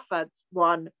 1837 Safed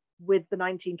one with the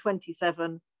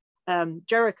 1927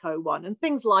 Jericho one and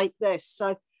things like this.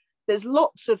 So there's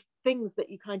lots of things that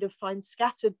you kind of find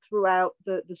scattered throughout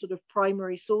the sort of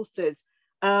primary sources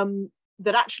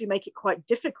that actually make it quite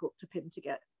difficult to pin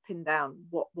down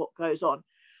what goes on.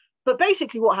 But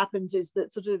basically what happens is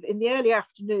that sort of in the early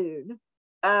afternoon,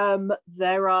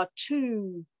 there are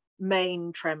two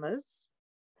main tremors.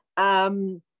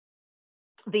 The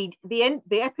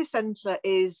epicenter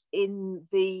is in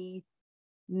the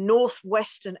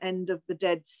northwestern end of the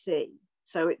Dead Sea,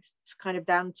 so it's kind of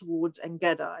down towards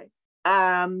En-Gedi,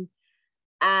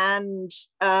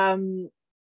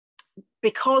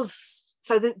 because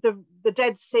the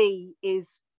Dead Sea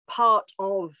is part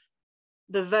of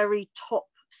the very top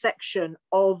section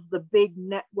of the big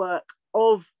network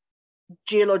of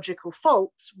geological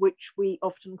faults, which we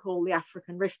often call the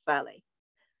African Rift Valley.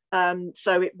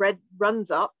 So it runs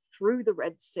up through the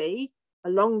Red Sea,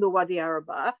 along the Wadi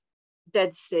Araba,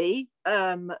 Dead Sea,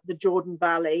 the Jordan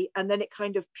Valley, and then it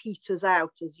kind of peters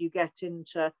out as you get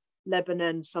into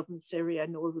Lebanon, southern Syria,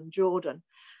 northern Jordan.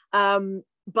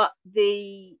 But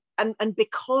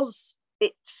because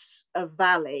it's a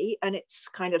valley and it's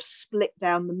kind of split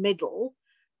down the middle,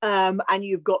 and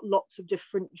you've got lots of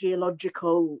different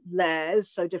geological layers,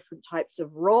 so different types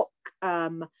of rock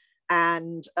and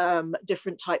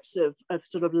different types of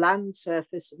sort of land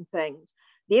surface and things,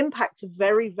 the impacts are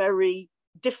very, very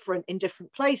different in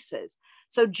different places.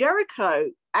 So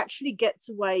Jericho actually gets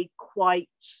away quite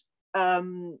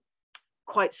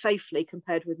safely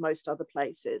compared with most other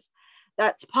places.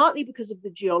 That's partly because of the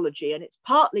geology, and it's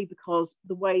partly because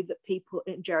the way that people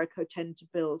in Jericho tend to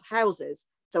build houses.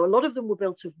 So a lot of them were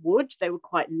built of wood. They were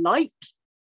quite light.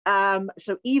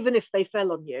 So even if they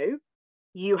fell on you,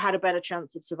 you had a better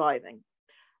chance of surviving.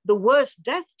 The worst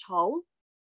death toll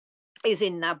is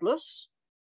in Nablus,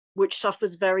 which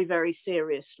suffers very, very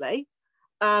seriously.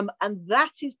 And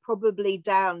that is probably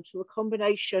down to a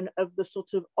combination of the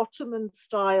sort of Ottoman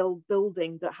style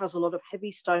building that has a lot of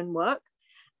heavy stonework,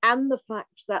 and the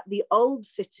fact that the old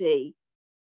city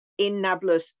in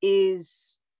Nablus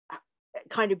is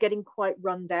kind of getting quite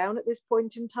run down at this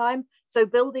point in time. So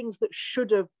buildings that should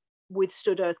have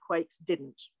withstood earthquakes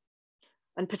didn't,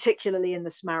 and particularly in the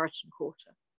Samaritan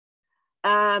Quarter.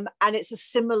 And it's a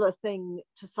similar thing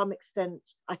to some extent,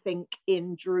 I think,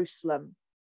 in Jerusalem,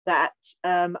 that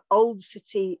old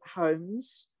city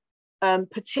homes,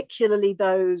 particularly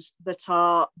those that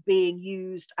are being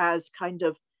used as kind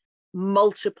of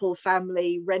multiple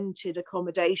family rented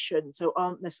accommodation, so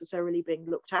aren't necessarily being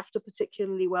looked after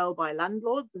particularly well by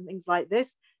landlords and things like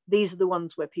this, these are the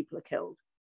ones where people are killed,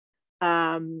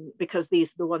 because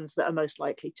these are the ones that are most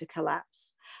likely to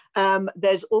collapse.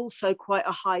 There's also quite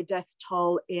a high death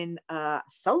toll in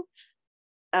Salt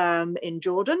in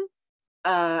Jordan,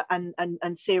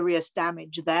 and serious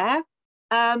damage there.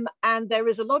 And there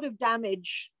is a lot of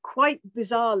damage, quite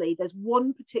bizarrely. There's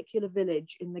one particular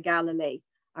village in the Galilee,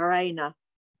 Arena,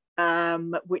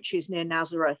 which is near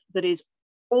Nazareth, that is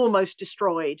almost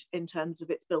destroyed in terms of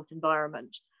its built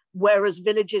environment, whereas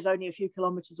villages only a few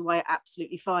kilometers away are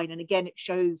absolutely fine. And again, it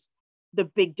shows the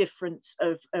big difference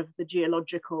of the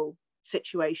geological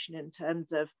situation in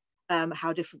terms of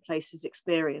how different places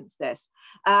experience this.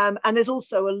 And there's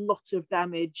also a lot of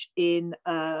damage in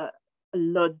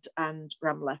Lud and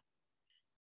Ramla.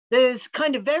 There's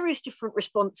kind of various different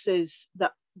responses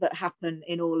that happen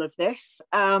in all of this.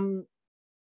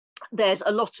 There's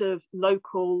a lot of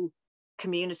local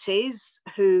communities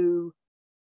who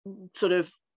sort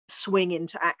of swing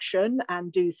into action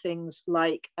and do things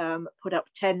like put up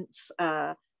tents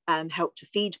and help to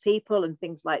feed people and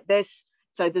things like this.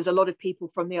 So there's a lot of people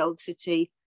from the old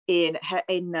city in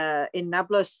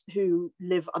Nablus who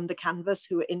live under canvas,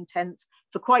 who are in tents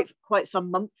for quite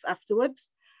some months afterwards.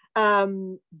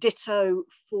 Ditto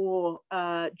for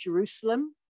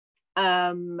Jerusalem.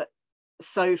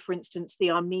 So, for instance,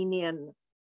 the Armenian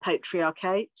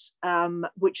Patriarchate,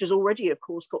 which has already, of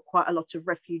course, got quite a lot of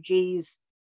refugees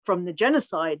from the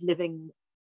genocide living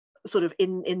sort of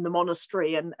in the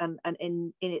monastery and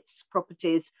in its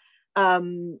properties,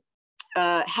 helps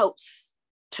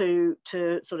to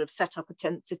sort of set up a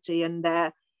tent city, and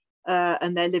they're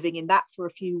living in that for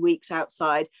a few weeks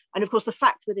outside. And of course, the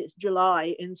fact that it's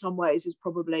July in some ways is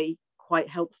probably quite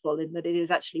helpful in that it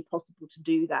is actually possible to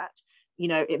do that. You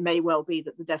know, it may well be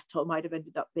that the death toll might have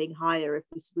ended up being higher if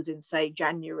this was in, say,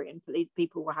 January and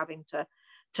people were having to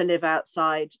live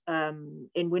outside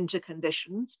in winter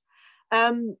conditions.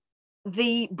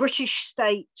 The British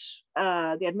state,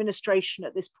 the administration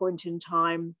at this point in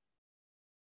time,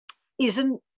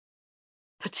 isn't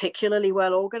particularly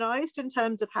well organized in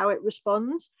terms of how it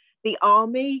responds. The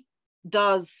army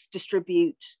does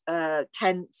distribute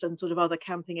tents and sort of other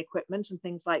camping equipment and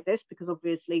things like this, because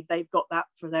obviously they've got that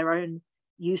for their own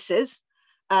uses.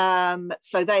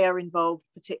 So they are involved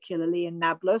particularly in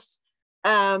Nablus,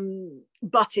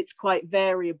 but it's quite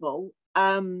variable.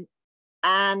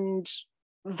 And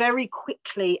very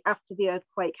quickly after the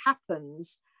earthquake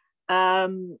happens,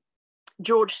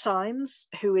 George Symes,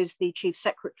 who is the chief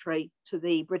secretary to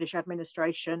the British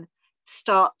administration,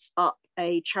 starts up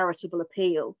a charitable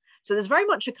appeal. So there's very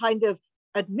much a kind of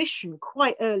admission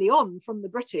quite early on from the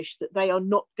British that they are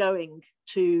not going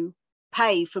to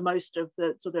pay for most of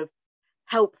the sort of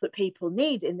help that people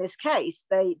need in this case.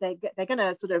 They're going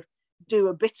to sort of do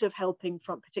a bit of helping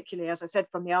from, particularly, as I said,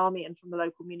 from the army and from the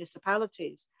local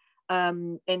municipalities,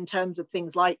 in terms of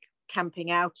things like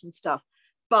camping out and stuff.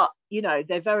 But, you know,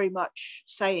 they're very much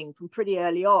saying from pretty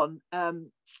early on,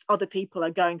 other people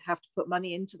are going to have to put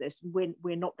money into this.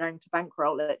 We're not going to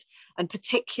bankroll it. And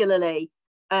particularly,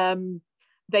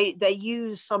 they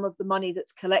use some of the money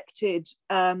that's collected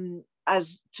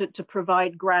as to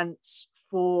provide grants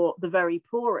for the very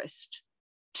poorest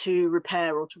to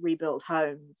repair or to rebuild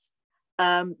homes.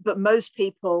 But most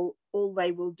people, all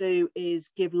they will do is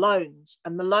give loans.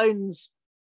 And the loans,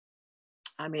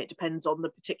 I mean, it depends on the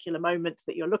particular moment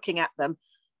that you're looking at them.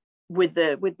 With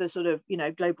the sort of, you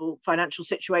know, global financial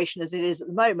situation as it is at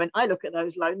the moment, I look at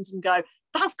those loans and go,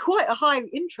 that's quite a high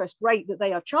interest rate that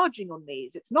they are charging on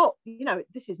these. It's not, you know,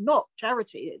 this is not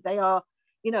charity. They are,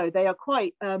 you know, they are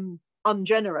quite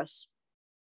ungenerous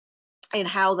in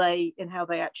how they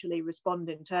actually respond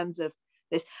in terms of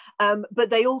this. But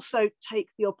they also take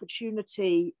the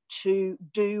opportunity to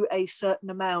do a certain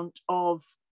amount of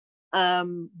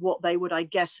what they would, I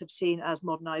guess, have seen as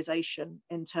modernization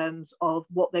in terms of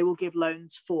what they will give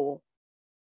loans for.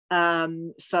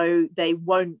 So they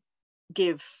won't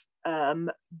give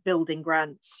building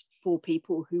grants for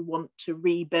people who want to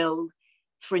rebuild,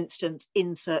 for instance,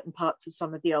 in certain parts of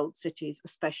some of the old cities,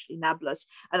 especially Nablus.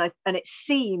 And it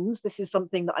seems, this is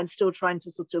something that I'm still trying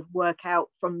to sort of work out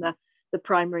from the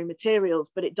primary materials,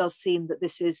 but it does seem that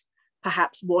this is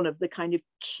perhaps one of the kind of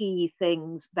key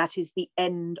things that is the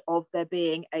end of there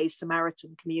being a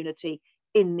Samaritan community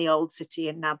in the old city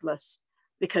in Nablus,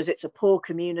 because it's a poor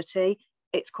community,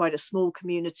 it's quite a small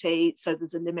community, so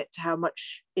there's a limit to how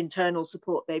much internal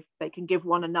support they can give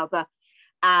one another,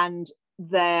 and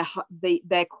their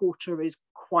quarter is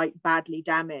quite badly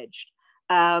damaged.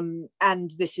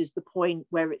 And this is the point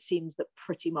where it seems that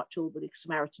pretty much all the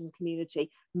Samaritan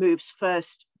community moves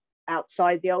first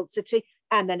outside the old city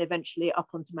and then eventually up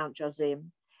onto Mount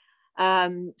Jazim.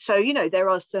 So, you know, there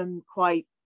are some quite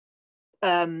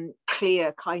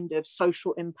clear kind of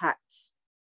social impacts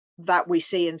that we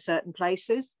see in certain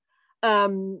places.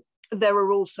 There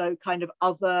are also kind of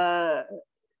other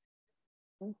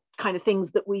kind of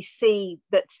things that we see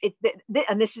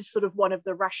and this is sort of one of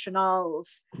the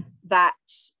rationales that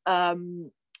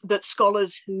that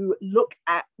scholars who look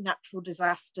at natural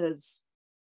disasters,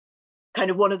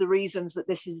 kind of one of the reasons that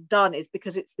this is done is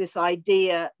because it's this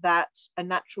idea that a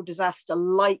natural disaster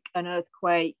like an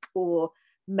earthquake or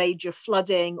major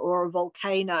flooding or a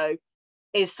volcano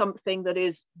is something that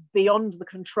is beyond the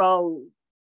control,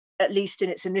 at least in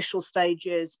its initial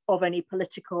stages, of any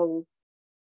political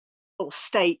or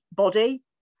state body,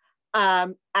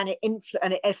 and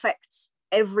it affects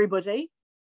everybody,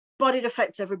 but it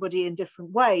affects everybody in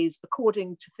different ways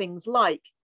according to things like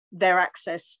their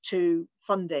access to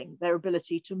funding, their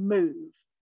ability to move,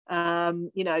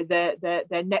 you know,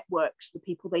 their networks, the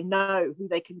people they know, who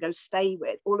they can go stay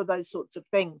with, all of those sorts of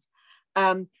things.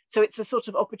 So it's a sort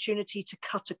of opportunity to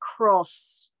cut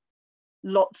across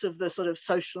lots of the sort of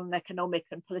social and economic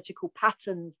and political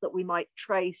patterns that we might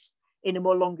trace in a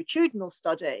more longitudinal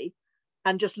study,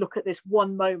 and just look at this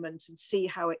one moment and see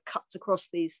how it cuts across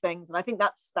these things. And I think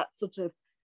that's sort of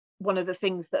one of the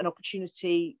things that an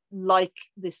opportunity like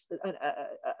this,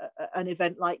 an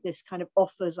event like this, kind of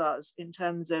offers us in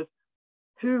terms of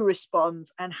who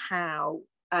responds and how,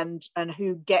 and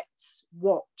who gets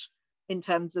what in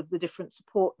terms of the different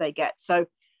support they get. So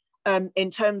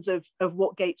in terms of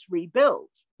what Gates Rebuild,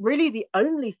 really the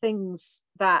only things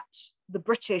that the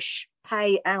British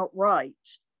pay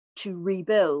outright to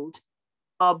rebuild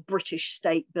are British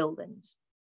state buildings.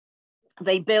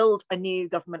 They build a new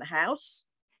government house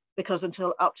because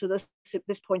until up to this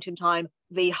point in time,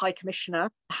 the High Commissioner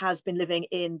has been living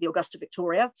in the Augusta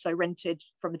Victoria, so rented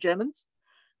from the Germans.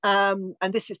 And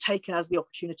this is taken as the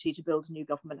opportunity to build a new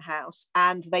government house.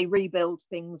 And they rebuild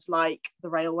things like the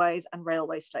railways and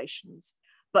railway stations,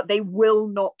 but they will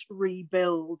not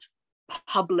rebuild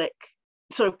public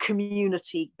sort of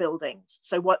community buildings.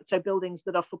 So buildings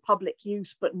that are for public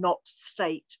use, but not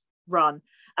state run.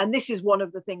 And this is one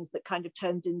of the things that kind of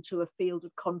turns into a field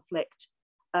of conflict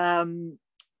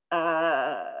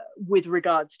with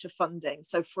regards to funding.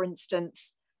 So for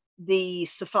instance, the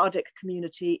Sephardic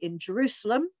community in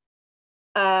Jerusalem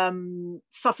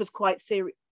suffers quite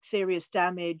serious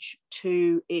damage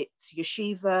to its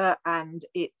yeshiva and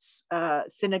its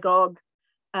synagogue,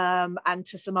 and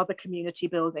to some other community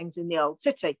buildings in the old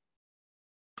city.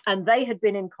 And they had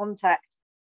been in contact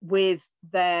with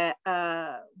the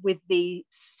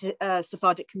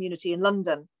Sephardic community in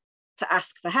London to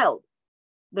ask for help.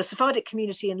 The Sephardic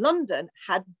community in London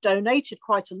had donated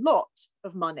quite a lot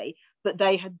of money, but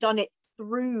they had done it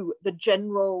through the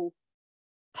general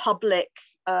public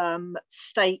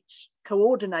state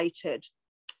coordinated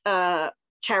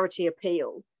charity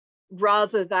appeal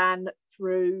rather than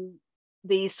through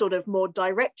these sort of more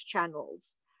direct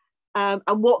channels. And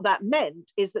what that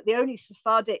meant is that the only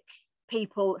Sephardic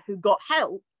people who got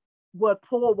help were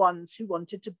poor ones who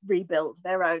wanted to rebuild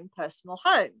their own personal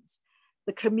homes.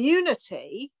 The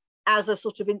community, as a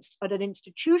sort of at an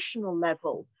institutional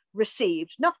level,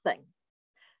 received nothing.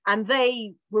 And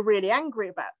they were really angry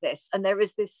about this. And there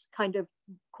is this kind of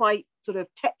quite sort of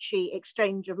tetchy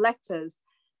exchange of letters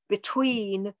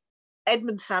between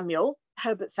Edmund Samuel,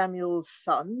 Herbert Samuel's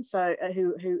son, so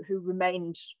who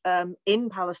remained in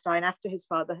Palestine after his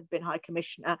father had been High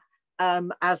Commissioner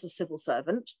as a civil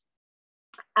servant,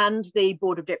 and the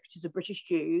Board of Deputies of British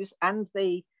Jews and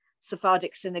the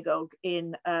Sephardic synagogue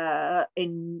in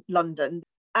London,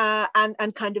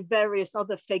 and kind of various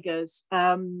other figures,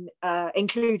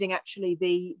 including actually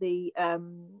the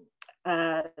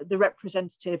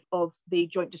representative of the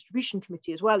Joint Distribution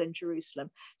Committee as well in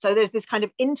Jerusalem. So there's this kind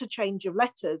of interchange of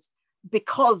letters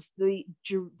because the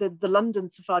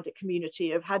London Sephardic community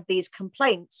have had these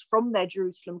complaints from their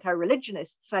Jerusalem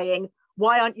co-religionists saying,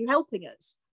 why aren't you helping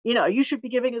us? You know, you should be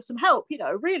giving us some help. You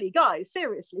know, really, guys,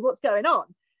 seriously, what's going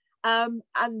on? And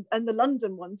the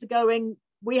London ones are going,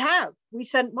 we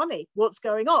sent money. What's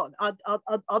going on?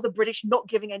 Are the British not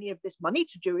giving any of this money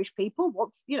to Jewish people?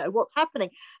 What's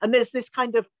happening? And there's this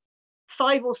kind of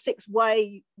 5 or 6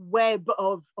 way web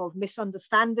of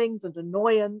misunderstandings and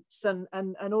annoyance and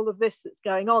all of this that's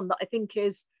going on that I think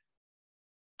is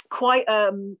quite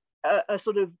a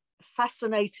sort of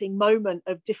fascinating moment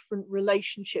of different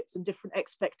relationships and different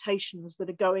expectations that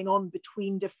are going on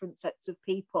between different sets of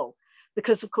people.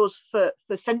 Because, of course, for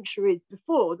centuries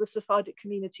before, the Sephardic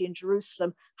community in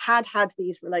Jerusalem had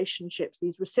these relationships,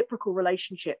 these reciprocal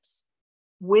relationships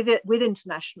with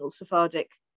international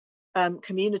Sephardic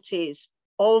communities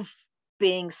of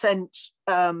being sent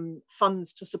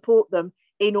funds to support them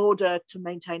in order to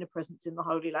maintain a presence in the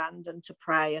Holy Land and to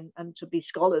pray and to be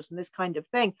scholars and this kind of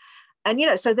thing. And, you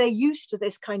know, so they're used to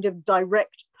this kind of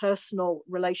direct personal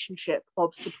relationship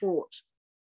of support.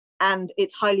 And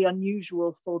it's highly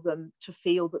unusual for them to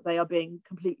feel that they are being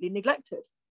completely neglected.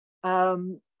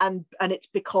 And it's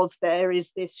because there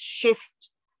is this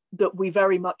shift that we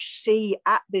very much see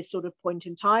at this sort of point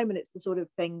in time. And it's the sort of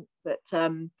thing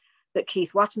that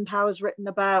Keith Wattenpower has written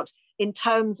about in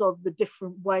terms of the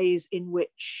different ways in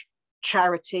which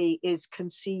charity is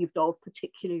conceived of,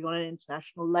 particularly on an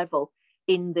international level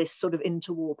in this sort of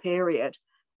interwar period.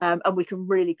 And we can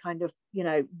really kind of, you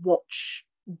know, watch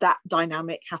that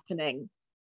dynamic happening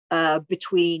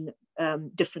between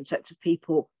different sets of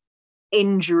people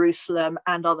in Jerusalem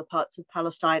and other parts of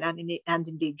Palestine and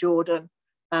indeed Jordan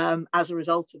as a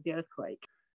result of the earthquake.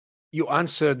 You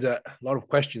answered a lot of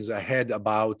questions I had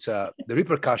about the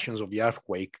repercussions of the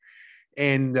earthquake.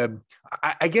 And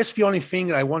I guess the only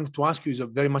thing I wanted to ask you is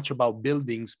very much about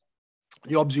buildings.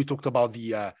 You obviously talked about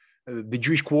the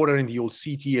Jewish quarter in the Old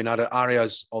City and other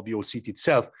areas of the Old City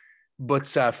itself. But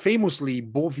famously,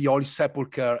 both the Holy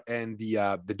Sepulchre and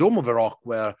the Dome of the Rock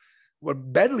were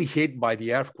badly hit by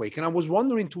the earthquake. And I was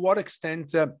wondering to what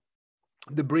extent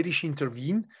the British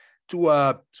intervened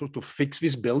to sort of fix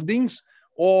these buildings,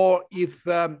 or if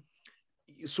the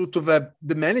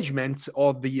management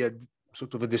of the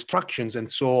sort of the destructions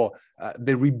and so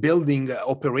the rebuilding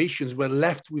operations were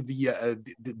left with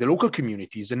the local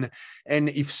communities, and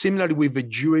if similarly with the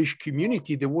Jewish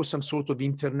community there was some sort of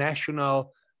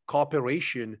international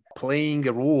cooperation playing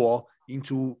a role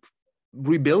into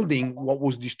rebuilding what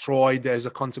was destroyed as a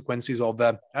consequences of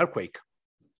the earthquake.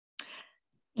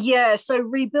 Yeah, so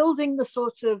rebuilding the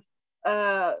sort of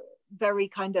very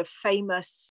kind of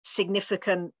famous,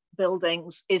 significant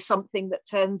buildings is something that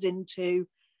turns into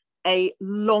a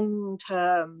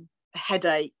long-term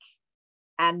headache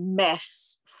and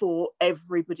mess for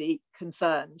everybody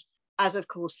concerned. As of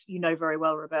course you know very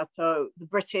well, Roberto, the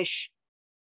British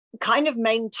kind of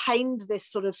maintained this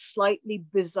sort of slightly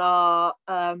bizarre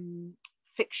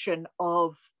fiction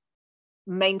of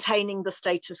maintaining the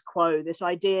status quo, this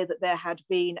idea that there had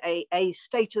been a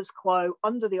status quo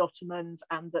under the Ottomans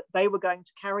and that they were going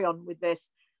to carry on with this,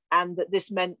 and that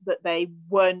this meant that they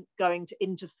weren't going to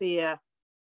interfere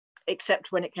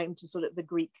except when it came to sort of the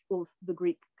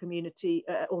Greek community,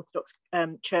 Orthodox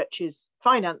church's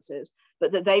finances,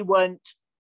 but that they weren't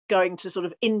going to sort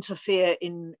of interfere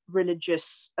in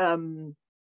religious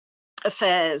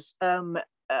affairs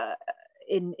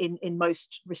in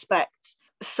most respects.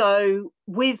 So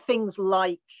with things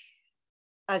like,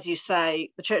 as you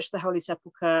say, the Church of the Holy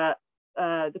Sepulchre,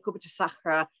 the Kubbat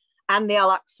Sahra, and the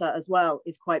Al-Aqsa as well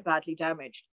is quite badly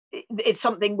damaged. It's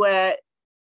something where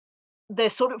they're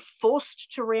sort of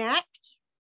forced to react.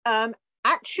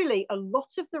 Actually, a lot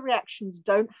of the reactions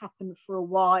don't happen for a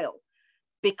while,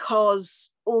 because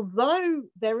although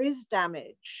there is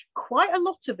damage, quite a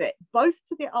lot of it, both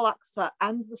to the Al-Aqsa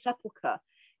and the Sepulchre,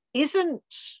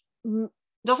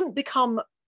 doesn't become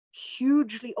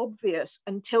hugely obvious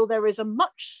until there is a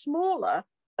much smaller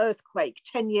earthquake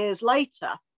 10 years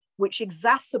later, which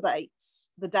exacerbates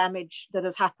the damage that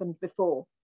has happened before.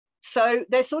 So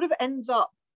there sort of ends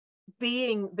up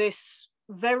being this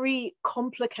very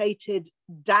complicated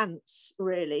dance,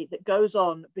 really, that goes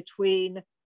on between,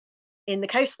 in the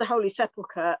case of the Holy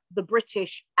Sepulchre, the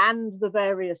British and the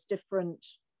various different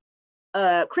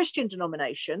Christian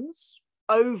denominations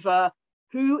over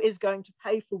who is going to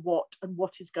pay for what and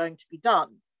what is going to be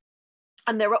done.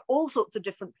 And there are all sorts of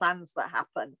different plans that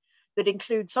happen that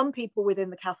include some people within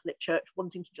the Catholic Church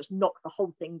wanting to just knock the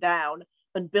whole thing down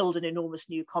and build an enormous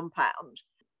new compound,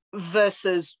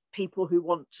 versus people who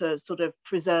want to sort of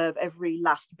preserve every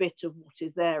last bit of what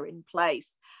is there in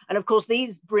place. And of course,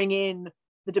 these bring in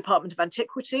the Department of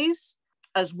Antiquities,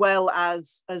 as well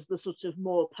as the sort of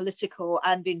more political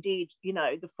and indeed, you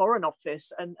know, the Foreign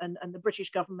Office and the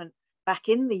British government back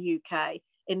in the UK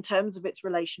in terms of its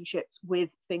relationships with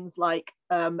things like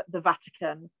the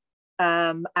Vatican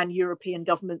and European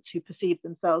governments who perceive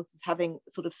themselves as having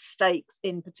sort of stakes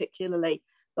in particularly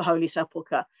the Holy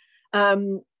Sepulchre.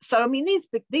 So, I mean,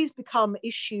 these become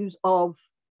issues of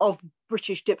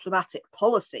British diplomatic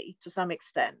policy to some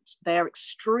extent. They are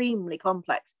extremely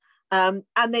complex. And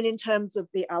then in terms of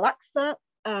the Al-Aqsa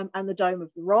and the Dome of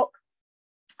the Rock,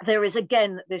 there is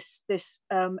again this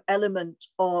element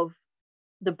of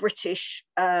the British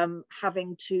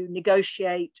having to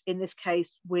negotiate, in this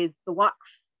case, with the Waqf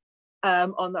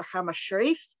on the Haram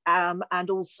al-Sharif and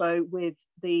also with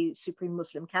the Supreme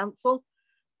Muslim Council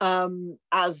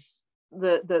as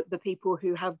the people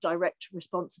who have direct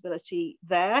responsibility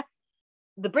there.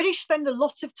 The British spend a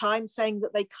lot of time saying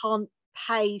that they can't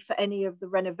pay for any of the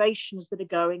renovations that are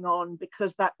going on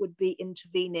because that would be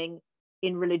intervening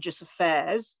in religious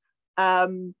affairs.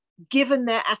 Given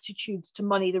their attitudes to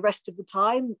money the rest of the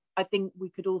time, I think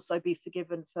we could also be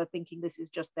forgiven for thinking this is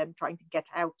just them trying to get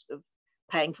out of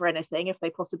paying for anything if they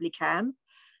possibly can.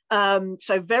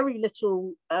 So very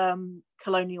little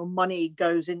colonial money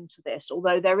goes into this,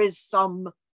 although there is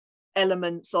some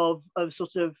elements of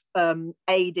sort of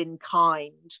aid in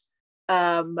kind,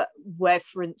 where,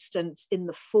 for instance, in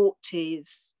the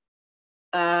 40s,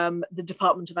 the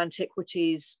Department of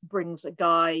Antiquities brings a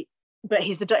guy, but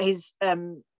he's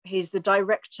the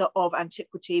director of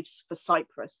antiquities for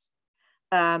Cyprus,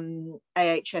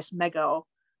 AHS Megor,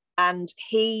 and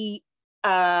he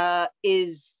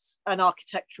is an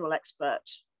architectural expert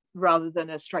rather than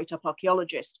a straight up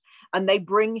archaeologist, and they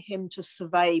bring him to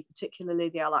survey particularly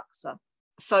the Al-Aqsa.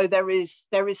 So there is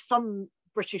some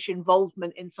British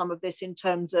involvement in some of this in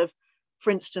terms of, for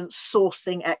instance,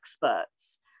 sourcing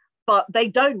experts, but they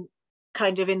don't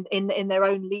kind of in their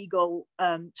own legal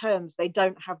terms, they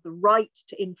don't have the right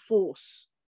to enforce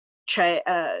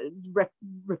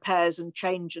repairs and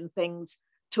change and things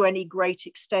to any great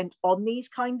extent on these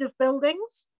kind of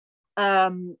buildings,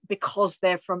 because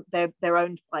they're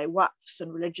owned by Waqfs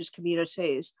and religious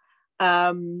communities,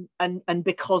 and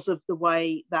because of the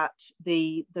way that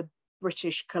the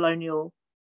British colonial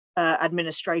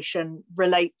administration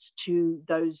relates to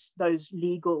those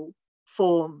legal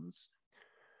forms.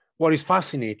 What is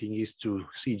fascinating is to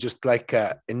see just like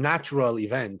a natural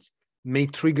event may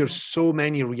trigger so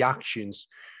many reactions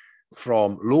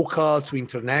from local to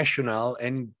international.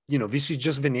 And, this is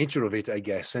just the nature of it, I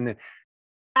guess. And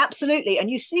absolutely. And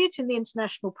you see it in the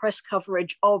international press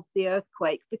coverage of the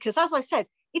earthquake, because as I said,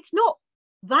 it's not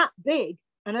that big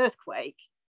an earthquake.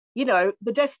 The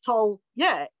death toll,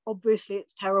 obviously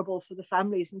it's terrible for the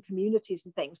families and communities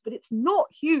and things, but it's not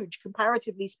huge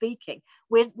comparatively speaking.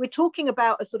 We're talking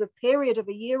about a sort of period of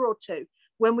a year or two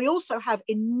when we also have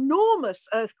enormous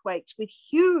earthquakes with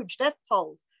huge death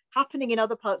tolls happening in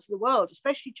other parts of the world,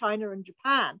 especially China and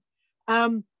Japan.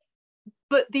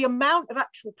 But the amount of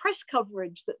actual press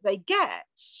coverage that they get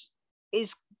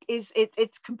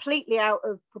it's completely out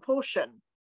of proportion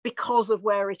because of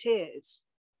where it is.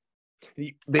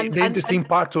 The interesting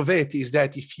part of it is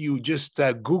that if you just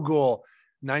Google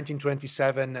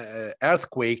 1927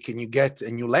 earthquake and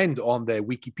you land on the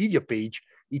Wikipedia page,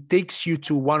 it takes you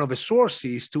to one of the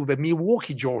sources, to the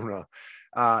Milwaukee Journal,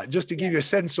 just to give you a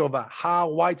sense of how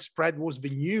widespread was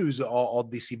the news of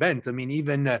this event. I mean,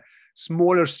 even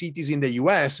smaller cities in the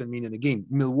US, and again,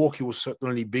 Milwaukee was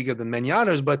certainly bigger than many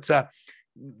others, but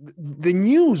the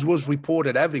news was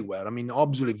reported everywhere.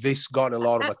 Obviously this got a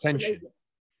lot of attention.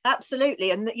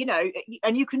 Absolutely. And,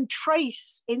 and you can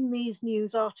trace in these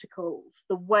news articles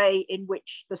the way in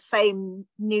which the same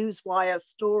newswire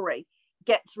story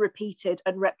gets repeated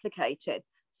and replicated.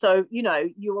 So,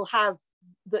 you will have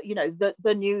the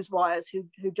newswires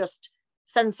who just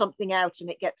send something out and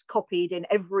it gets copied in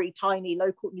every tiny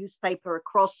local newspaper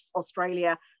across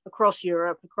Australia, across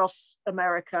Europe, across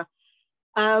America.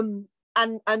 But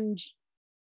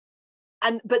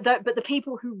the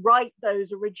people who write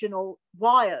those original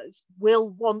wires will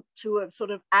want to have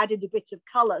sort of added a bit of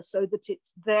color so that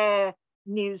it's their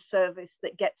news service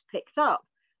that gets picked up.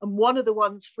 And one of the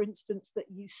ones, for instance, that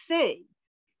you see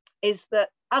is that,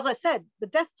 as I said, the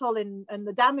death toll and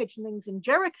the damage and things in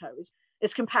Jericho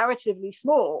is comparatively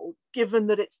small, given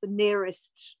that it's the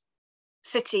nearest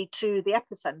city to the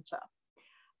epicenter.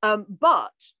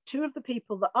 But two of the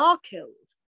people that are killed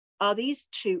are these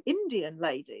two Indian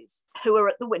ladies who are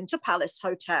at the Winter Palace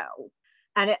Hotel.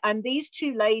 And these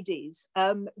two ladies,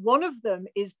 one of them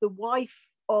is the wife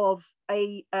of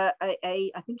I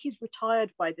think he's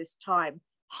retired by this time,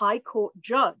 High Court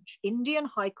judge, Indian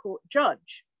High Court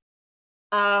judge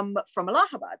from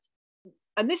Allahabad.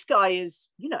 And this guy is,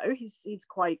 he's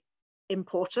quite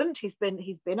important. He's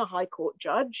been a High Court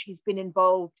judge. He's been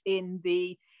involved in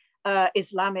the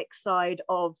Islamic side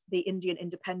of the Indian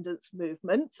independence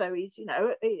movement. So he's,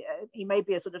 he may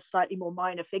be a sort of slightly more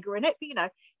minor figure in it,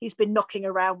 but, he's been knocking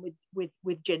around with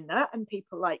Jinnah and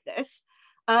people like this.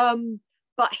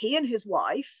 But he and his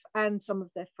wife and some of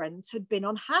their friends had been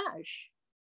on Hajj,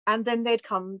 and then they'd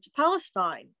come to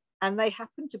Palestine, and they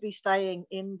happened to be staying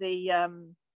in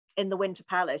the Winter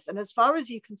Palace. And as far as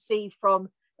you can see from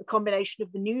a combination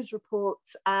of the news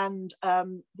reports and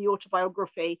the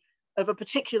autobiography of a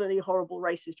particularly horrible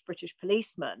racist British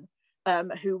policeman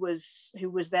who was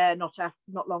there not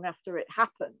long after it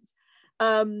happened.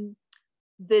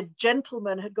 The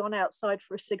gentleman had gone outside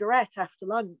for a cigarette after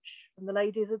lunch, and the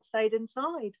ladies had stayed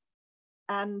inside.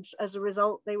 And as a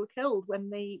result, they were killed when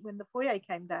the foyer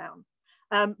came down.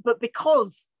 But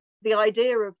because the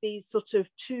idea of these sort of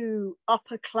two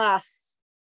upper class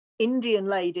Indian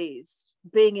ladies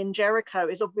being in Jericho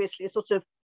is obviously a sort of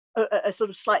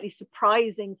slightly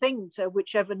surprising thing to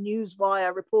whichever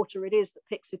newswire reporter it is that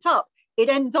picks it up, it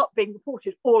ends up being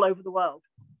reported all over the world.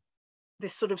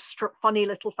 This sort of funny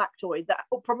little factoid that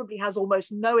probably has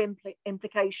almost no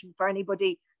implication for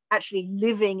anybody actually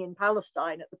living in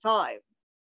Palestine at the time,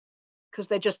 because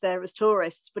they're just there as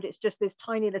tourists. But it's just this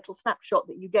tiny little snapshot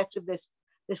that you get of this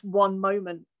one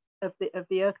moment of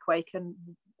the earthquake and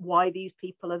why these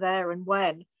people are there and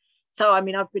when. So, I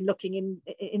mean, I've been looking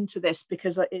into this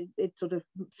because it sort of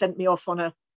sent me off on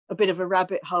a bit of a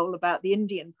rabbit hole about the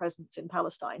Indian presence in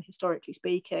Palestine, historically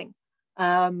speaking.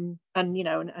 And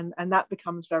that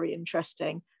becomes very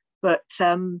interesting. But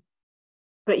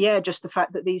yeah, just the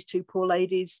fact that these two poor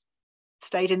ladies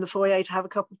stayed in the foyer to have a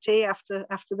cup of tea after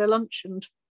their lunch. And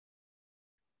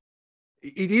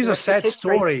it is a sad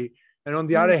story. And on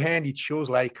the other hand, it shows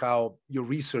like how your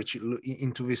research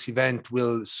into this event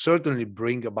will certainly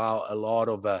bring about a lot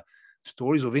of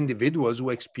stories of individuals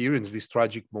who experience this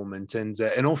tragic moment.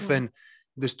 And often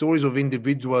the stories of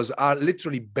individuals are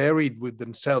literally buried with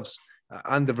themselves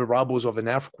under the rubble of an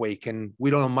earthquake. And we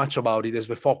don't know much about it, as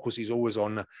the focus is always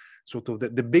on sort of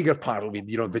the bigger part of it,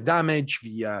 the damage,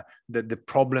 the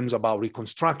problems about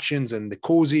reconstructions and the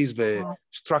causes, the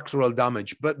structural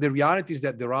damage. But the reality is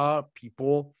that there are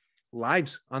people,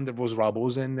 lives under those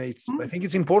rubbles, and I think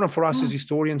it's important for us as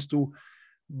historians to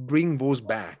bring those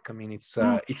back. I mean, it's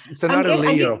another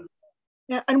layer.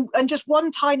 And just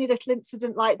one tiny little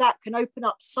incident like that can open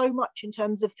up so much in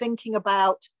terms of thinking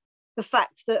about the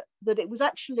fact that it was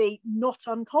actually not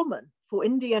uncommon for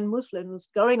Indian Muslims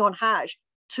going on Hajj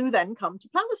to then come to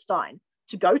Palestine,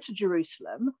 to go to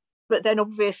Jerusalem, but then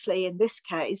obviously in this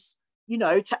case,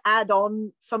 to add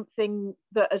on something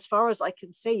that, as far as I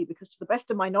can see, because to the best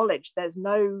of my knowledge, there's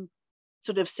no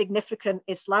sort of significant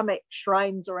Islamic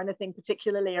shrines or anything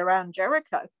particularly around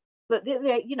Jericho, but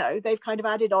they've kind of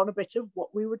added on a bit of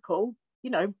what we would call,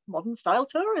 modern style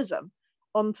tourism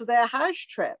onto their Hajj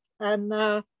trip. And,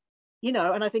 and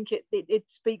I think it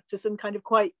speaks to some kind of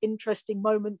quite interesting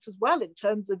moments as well, in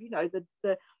terms of,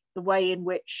 the way in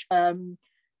which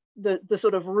the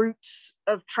sort of routes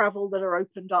of travel that are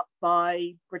opened up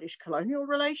by British colonial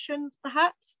relations,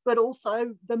 perhaps, but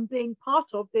also them being part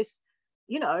of this,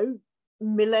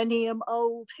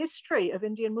 millennium-old history of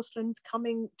Indian Muslims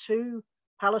coming to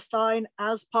Palestine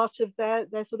as part of their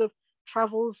sort of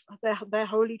travels, their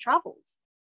holy travels.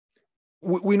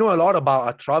 We know a lot about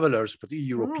our travelers, particularly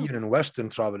European and Western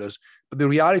travelers, but the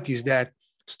reality is that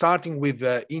starting with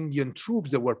Indian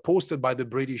troops that were posted by the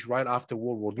British right after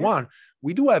World War I,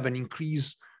 we do have an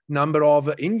increased number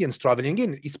of Indians traveling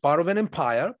in. It's part of an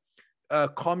empire.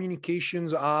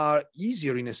 Communications are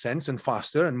easier in a sense and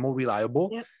faster and more reliable.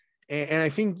 Yep. And I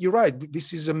think you're right.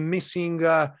 This is a missing,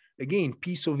 again,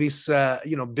 piece of this,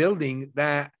 building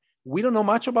that we don't know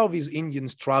much about these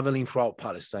Indians traveling throughout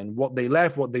Palestine, what they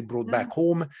left, what they brought back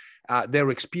home,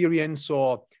 their experience.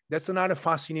 So that's another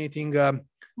fascinating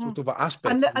sort of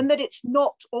aspect. And that it's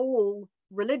not all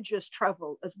religious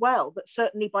travel as well, but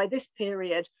certainly by this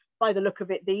period, by the look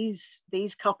of it,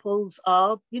 these couples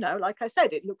are, like I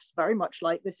said, it looks very much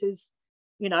like this is,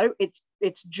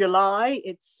 it's July,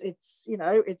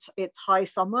 it's high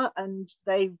summer, and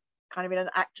they kind of in an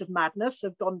act of madness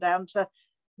have gone down to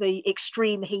the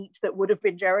extreme heat that would have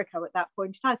been Jericho at that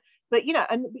point in time. But,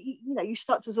 you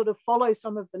start to sort of follow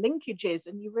some of the linkages,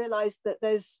 and you realize that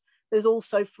there's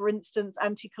also, for instance,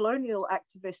 anti-colonial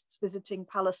activists visiting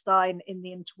Palestine in the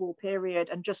interwar period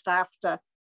and just after,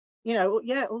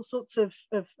 all sorts of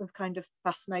kind of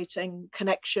fascinating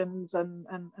connections and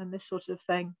this sort of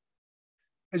thing.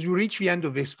 As we reach the end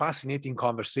of this fascinating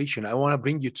conversation, I want to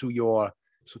bring you to your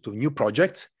sort of new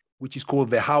project, which is called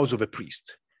The House of a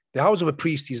Priest. The House of a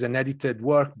Priest is an edited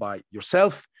work by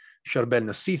yourself, Charbel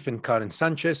Nassif, and Karen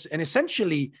Sanchez, and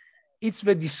essentially it's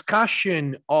the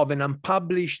discussion of an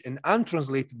unpublished and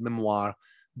untranslated memoir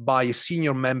by a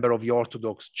senior member of the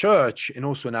Orthodox Church and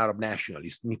also an Arab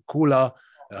nationalist, Nicola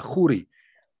Khoury.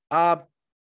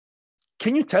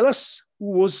 Can you tell us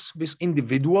who was this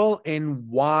individual and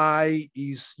why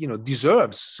is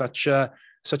deserves such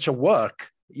a work?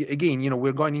 Again,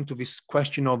 we're going into this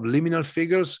question of liminal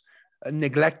figures,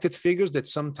 neglected figures that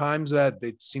sometimes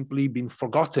they've simply been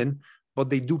forgotten, but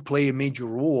they do play a major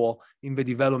role in the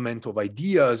development of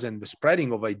ideas and the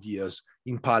spreading of ideas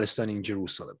in Palestine and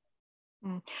Jerusalem.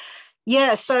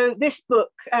 Yeah, so this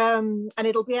book, and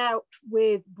it'll be out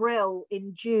with Brill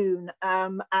in June,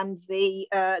 and the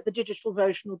digital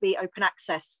version will be open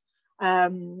access.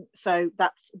 So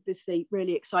that's obviously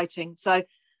really exciting. So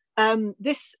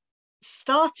this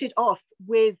started off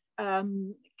with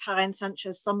Karen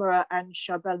Sanchez-Samara and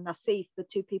Charbel Nassif, the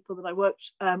two people that I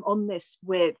worked on this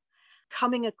with,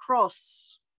 coming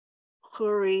across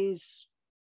Khoury's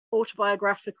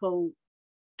autobiographical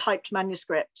typed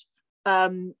manuscript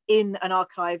in an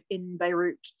archive in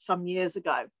Beirut some years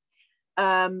ago.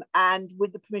 And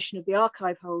with the permission of the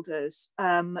archive holders,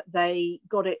 they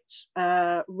got it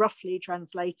roughly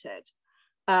translated.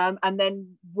 And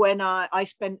then when I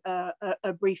spent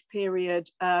a brief period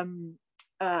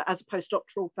as a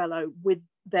postdoctoral fellow with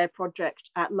their project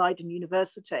at Leiden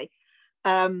University,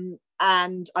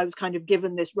 and I was kind of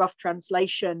given this rough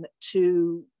translation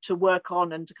to work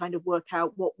on and to kind of work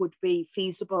out what would be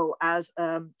feasible as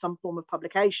some form of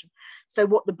publication. So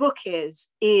what the book is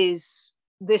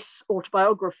this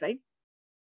autobiography,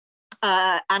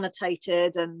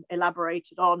 annotated and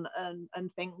elaborated on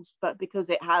and things, but because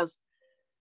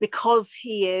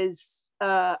he is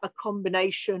a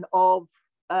combination of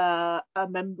a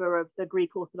member of the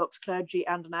Greek Orthodox clergy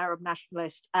and an Arab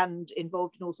nationalist, and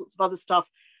involved in all sorts of other stuff.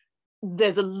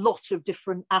 There's a lot of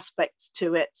different aspects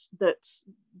to it that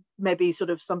maybe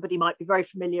sort of somebody might be very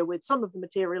familiar with some of the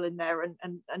material in there and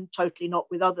totally not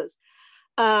with others.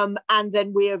 And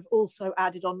then we have also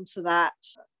added on to that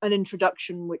an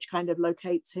introduction which kind of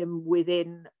locates him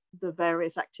within the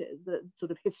various the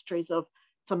sort of histories of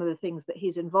some of the things that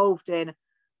he's involved in,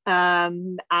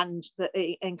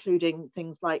 including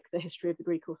things like the history of the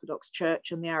Greek Orthodox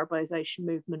Church and the Arabization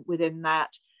movement within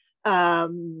that,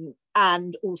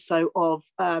 and also of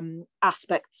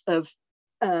aspects of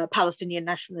Palestinian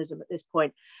nationalism at this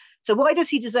point. So why does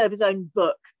he deserve his own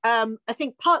book? I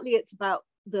think partly it's about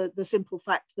the simple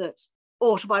fact that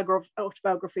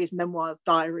autobiographies, memoirs,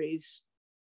 diaries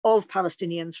of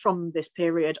Palestinians from this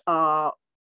period are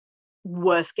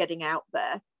worth getting out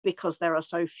there, because there are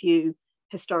so few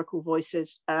historical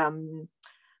voices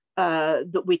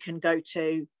that we can go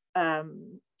to,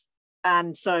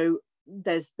 and so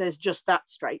there's just that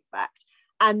straight fact.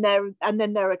 And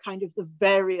then there are kind of the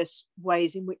various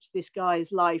ways in which this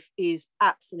guy's life is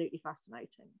absolutely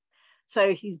fascinating.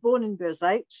 So he's born in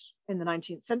Birzeit in the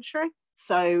 19th century.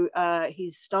 So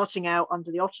he's starting out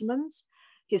under the Ottomans.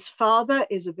 His father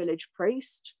is a village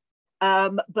priest,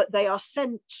 but they are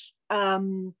sent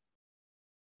in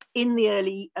the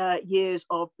early years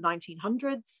of the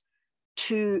 1900s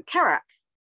to Kerak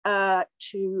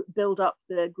to build up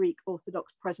the Greek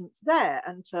Orthodox presence there,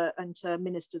 and to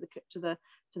minister to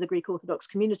the Greek Orthodox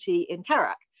community in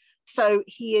Kerak. So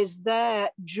he is there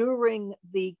during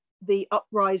the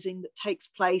uprising that takes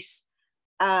place,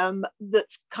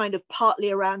 that's kind of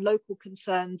partly around local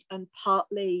concerns and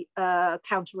partly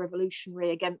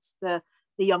counter-revolutionary against the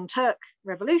Young Turk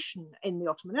revolution in the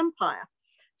Ottoman Empire.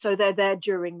 So they're there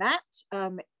during that.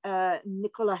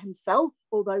 Nicola himself,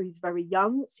 although he's very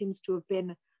young, seems to have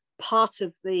been part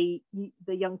of the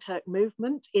Young Turk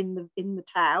movement in the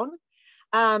town.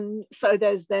 So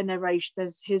there's their narration,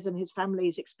 there's his and his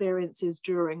family's experiences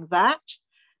during that.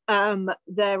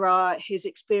 There are his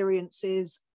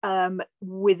experiences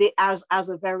with it as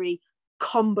a very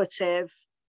combative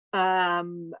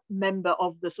member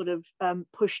of the sort of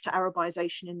push to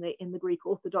Arabization in the Greek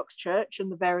Orthodox Church,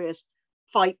 and the various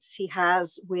fights he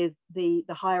has with the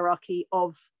hierarchy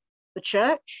of the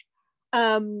church.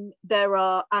 There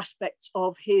are aspects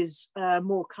of his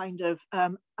more kind of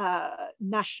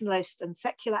nationalist and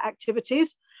secular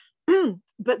activities,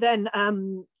 but then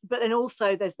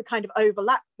also there's the kind of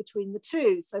overlap between the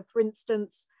two. So, for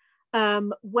instance,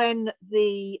 when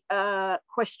the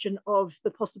question of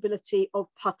the possibility of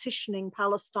partitioning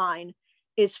Palestine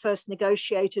is first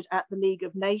negotiated at the League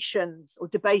of Nations, or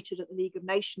debated at the League of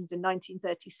Nations in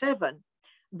 1937,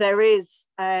 there is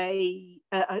a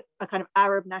kind of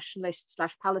Arab nationalist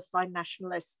 / Palestine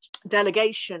nationalist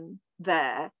delegation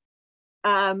there.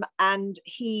 And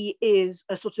he is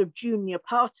a sort of junior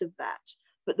part of that.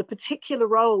 But the particular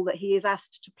role that he is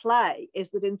asked to play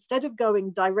is that instead of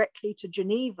going directly to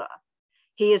Geneva,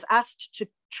 he is asked to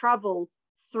travel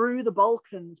through the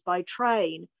Balkans by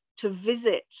train to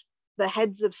visit the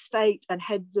heads of state and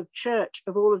heads of church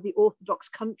of all of the Orthodox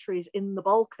countries in the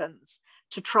Balkans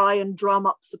to try and drum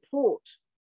up support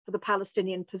for the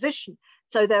Palestinian position.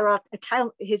 So there are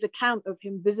his account of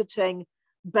him visiting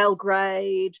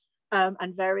Belgrade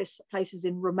and various places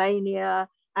in Romania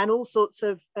and all sorts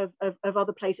of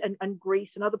other places, and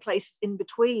Greece and other places in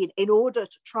between, in order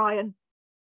to try and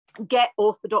get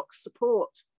Orthodox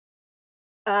support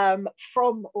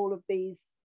from all of these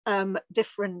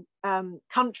different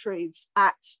countries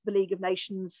at the League of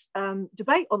Nations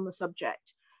debate on the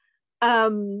subject.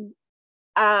 So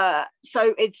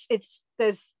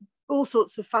there's all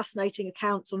sorts of fascinating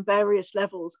accounts on various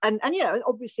levels, and you know,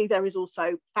 obviously there is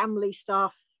also family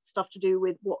stuff to do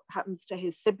with what happens to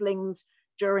his siblings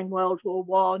during World War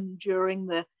One, during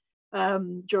the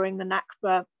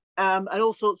Nakba, and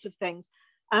all sorts of things.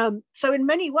 So in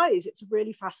many ways, it's a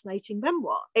really fascinating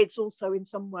memoir. It's also in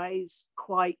some ways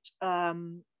quite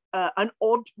an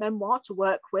odd memoir to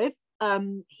work with.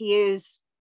 He is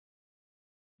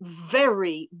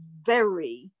very,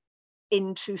 very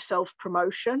into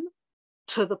self-promotion,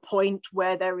 to the point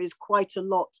where there is quite a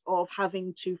lot of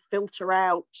having to filter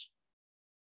out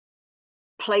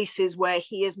places where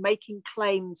he is making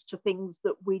claims to things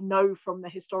that we know from the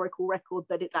historical record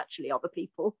that it's actually other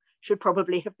people should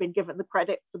probably have been given the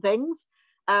credit for things.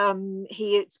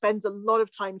 He spends a lot of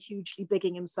time hugely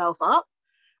bigging himself up,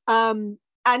 and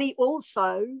he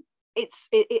also it's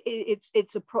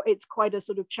quite a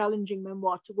sort of challenging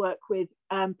memoir to work with,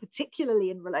 particularly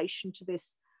in relation to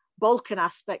this Balkan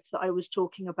aspect that I was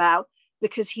talking about,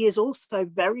 because he is also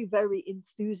very, very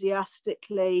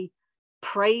enthusiastically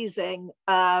praising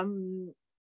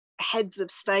heads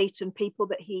of state and people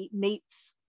that he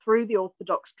meets through the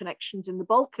Orthodox connections in the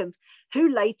Balkans, who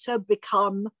later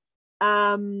become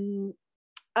allies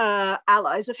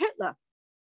of Hitler.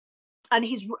 And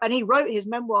he wrote his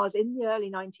memoirs in the early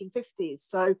 1950s.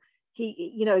 So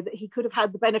he could have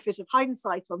had the benefit of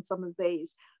hindsight on some of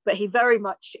these, but he very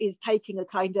much is taking a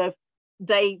kind of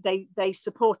they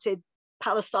supported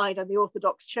Palestine and the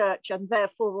Orthodox Church, and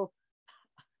therefore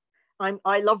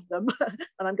I love them,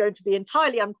 and I'm going to be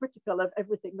entirely uncritical of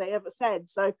everything they ever said.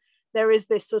 So there is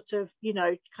this sort of,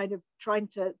 kind of trying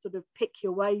to sort of pick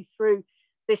your way through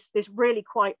this really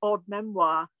quite odd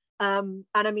memoir. And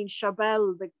I mean,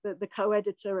 Chabel, the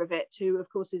co-editor of it, who of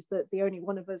course is the only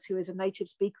one of us who is a native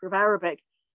speaker of Arabic,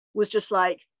 was just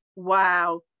like,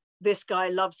 wow, this guy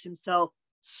loves himself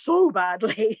so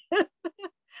badly.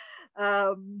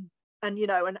 And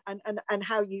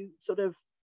how you sort of,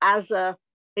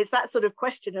 it's that sort of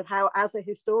question of how, as a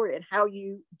historian, how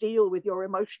you deal with your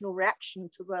emotional reaction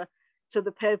to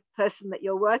the person that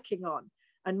you're working on.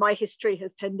 And my history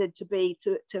has tended to be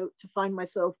to find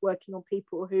myself working on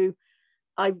people who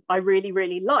I really,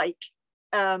 really like.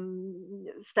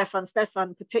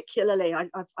 Stefan particularly,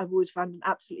 I've always found an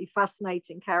absolutely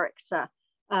fascinating character,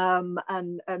 and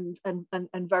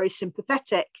very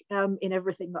sympathetic in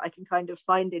everything that I can kind of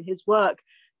find in his work.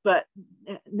 But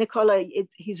Nicola,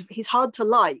 he's hard to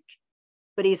like,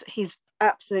 but he's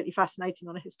absolutely fascinating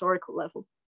on a historical level.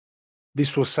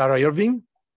 This was Sarah Irving,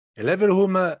 a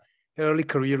Leverhulme Early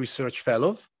Career Research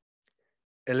Fellow,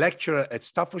 a lecturer at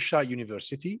Staffordshire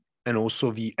University, and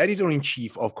also the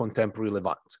editor-in-chief of Contemporary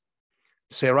Levant.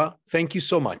 Sarah, thank you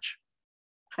so much.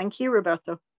 Thank you,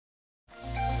 Roberto.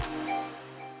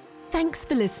 Thanks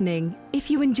for listening. If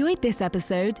you enjoyed this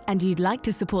episode and you'd like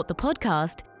to support the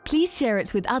podcast, please share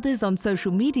it with others on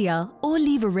social media or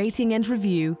leave a rating and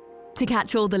review. To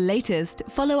catch all the latest,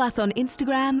 follow us on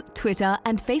Instagram, Twitter,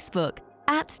 and Facebook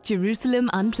at Jerusalem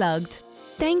Unplugged.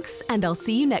 Thanks, and I'll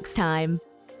see you next time.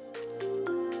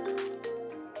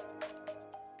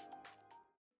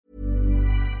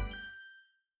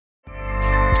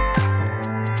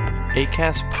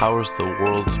 Acast powers the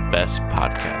world's best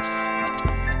podcasts.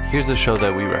 Here's a show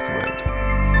that we recommend.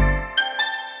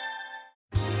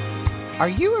 Are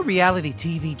you a reality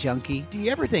TV junkie? Do you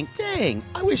ever think, dang,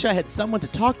 I wish I had someone to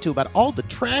talk to about all the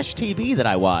trash TV that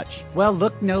I watch? Well,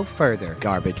 look no further,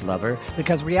 garbage lover,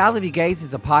 because Reality Gaze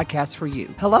is a podcast for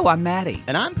you. Hello, I'm Maddie.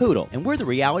 And I'm Poodle, and we're the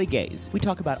Reality Gaze. We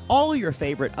talk about all your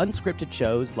favorite unscripted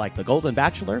shows like The Golden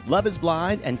Bachelor, Love is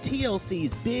Blind, and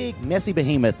TLC's big, messy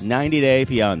behemoth, 90 Day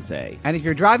Fiancé. And if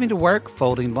you're driving to work,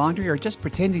 folding laundry, or just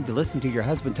pretending to listen to your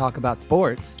husband talk about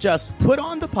sports, just put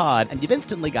on the pod, and you've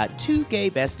instantly got two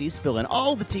gay besties spilling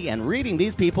all the tea and reading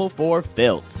these people for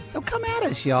filth. So come at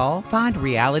us, y'all. Find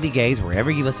Reality Gaze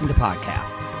wherever you listen to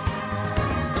podcasts.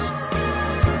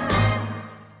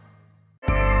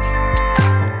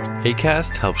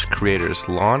 Acast helps creators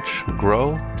launch,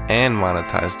 grow, and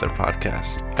monetize their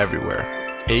podcasts everywhere.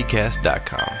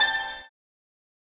 Acast.com.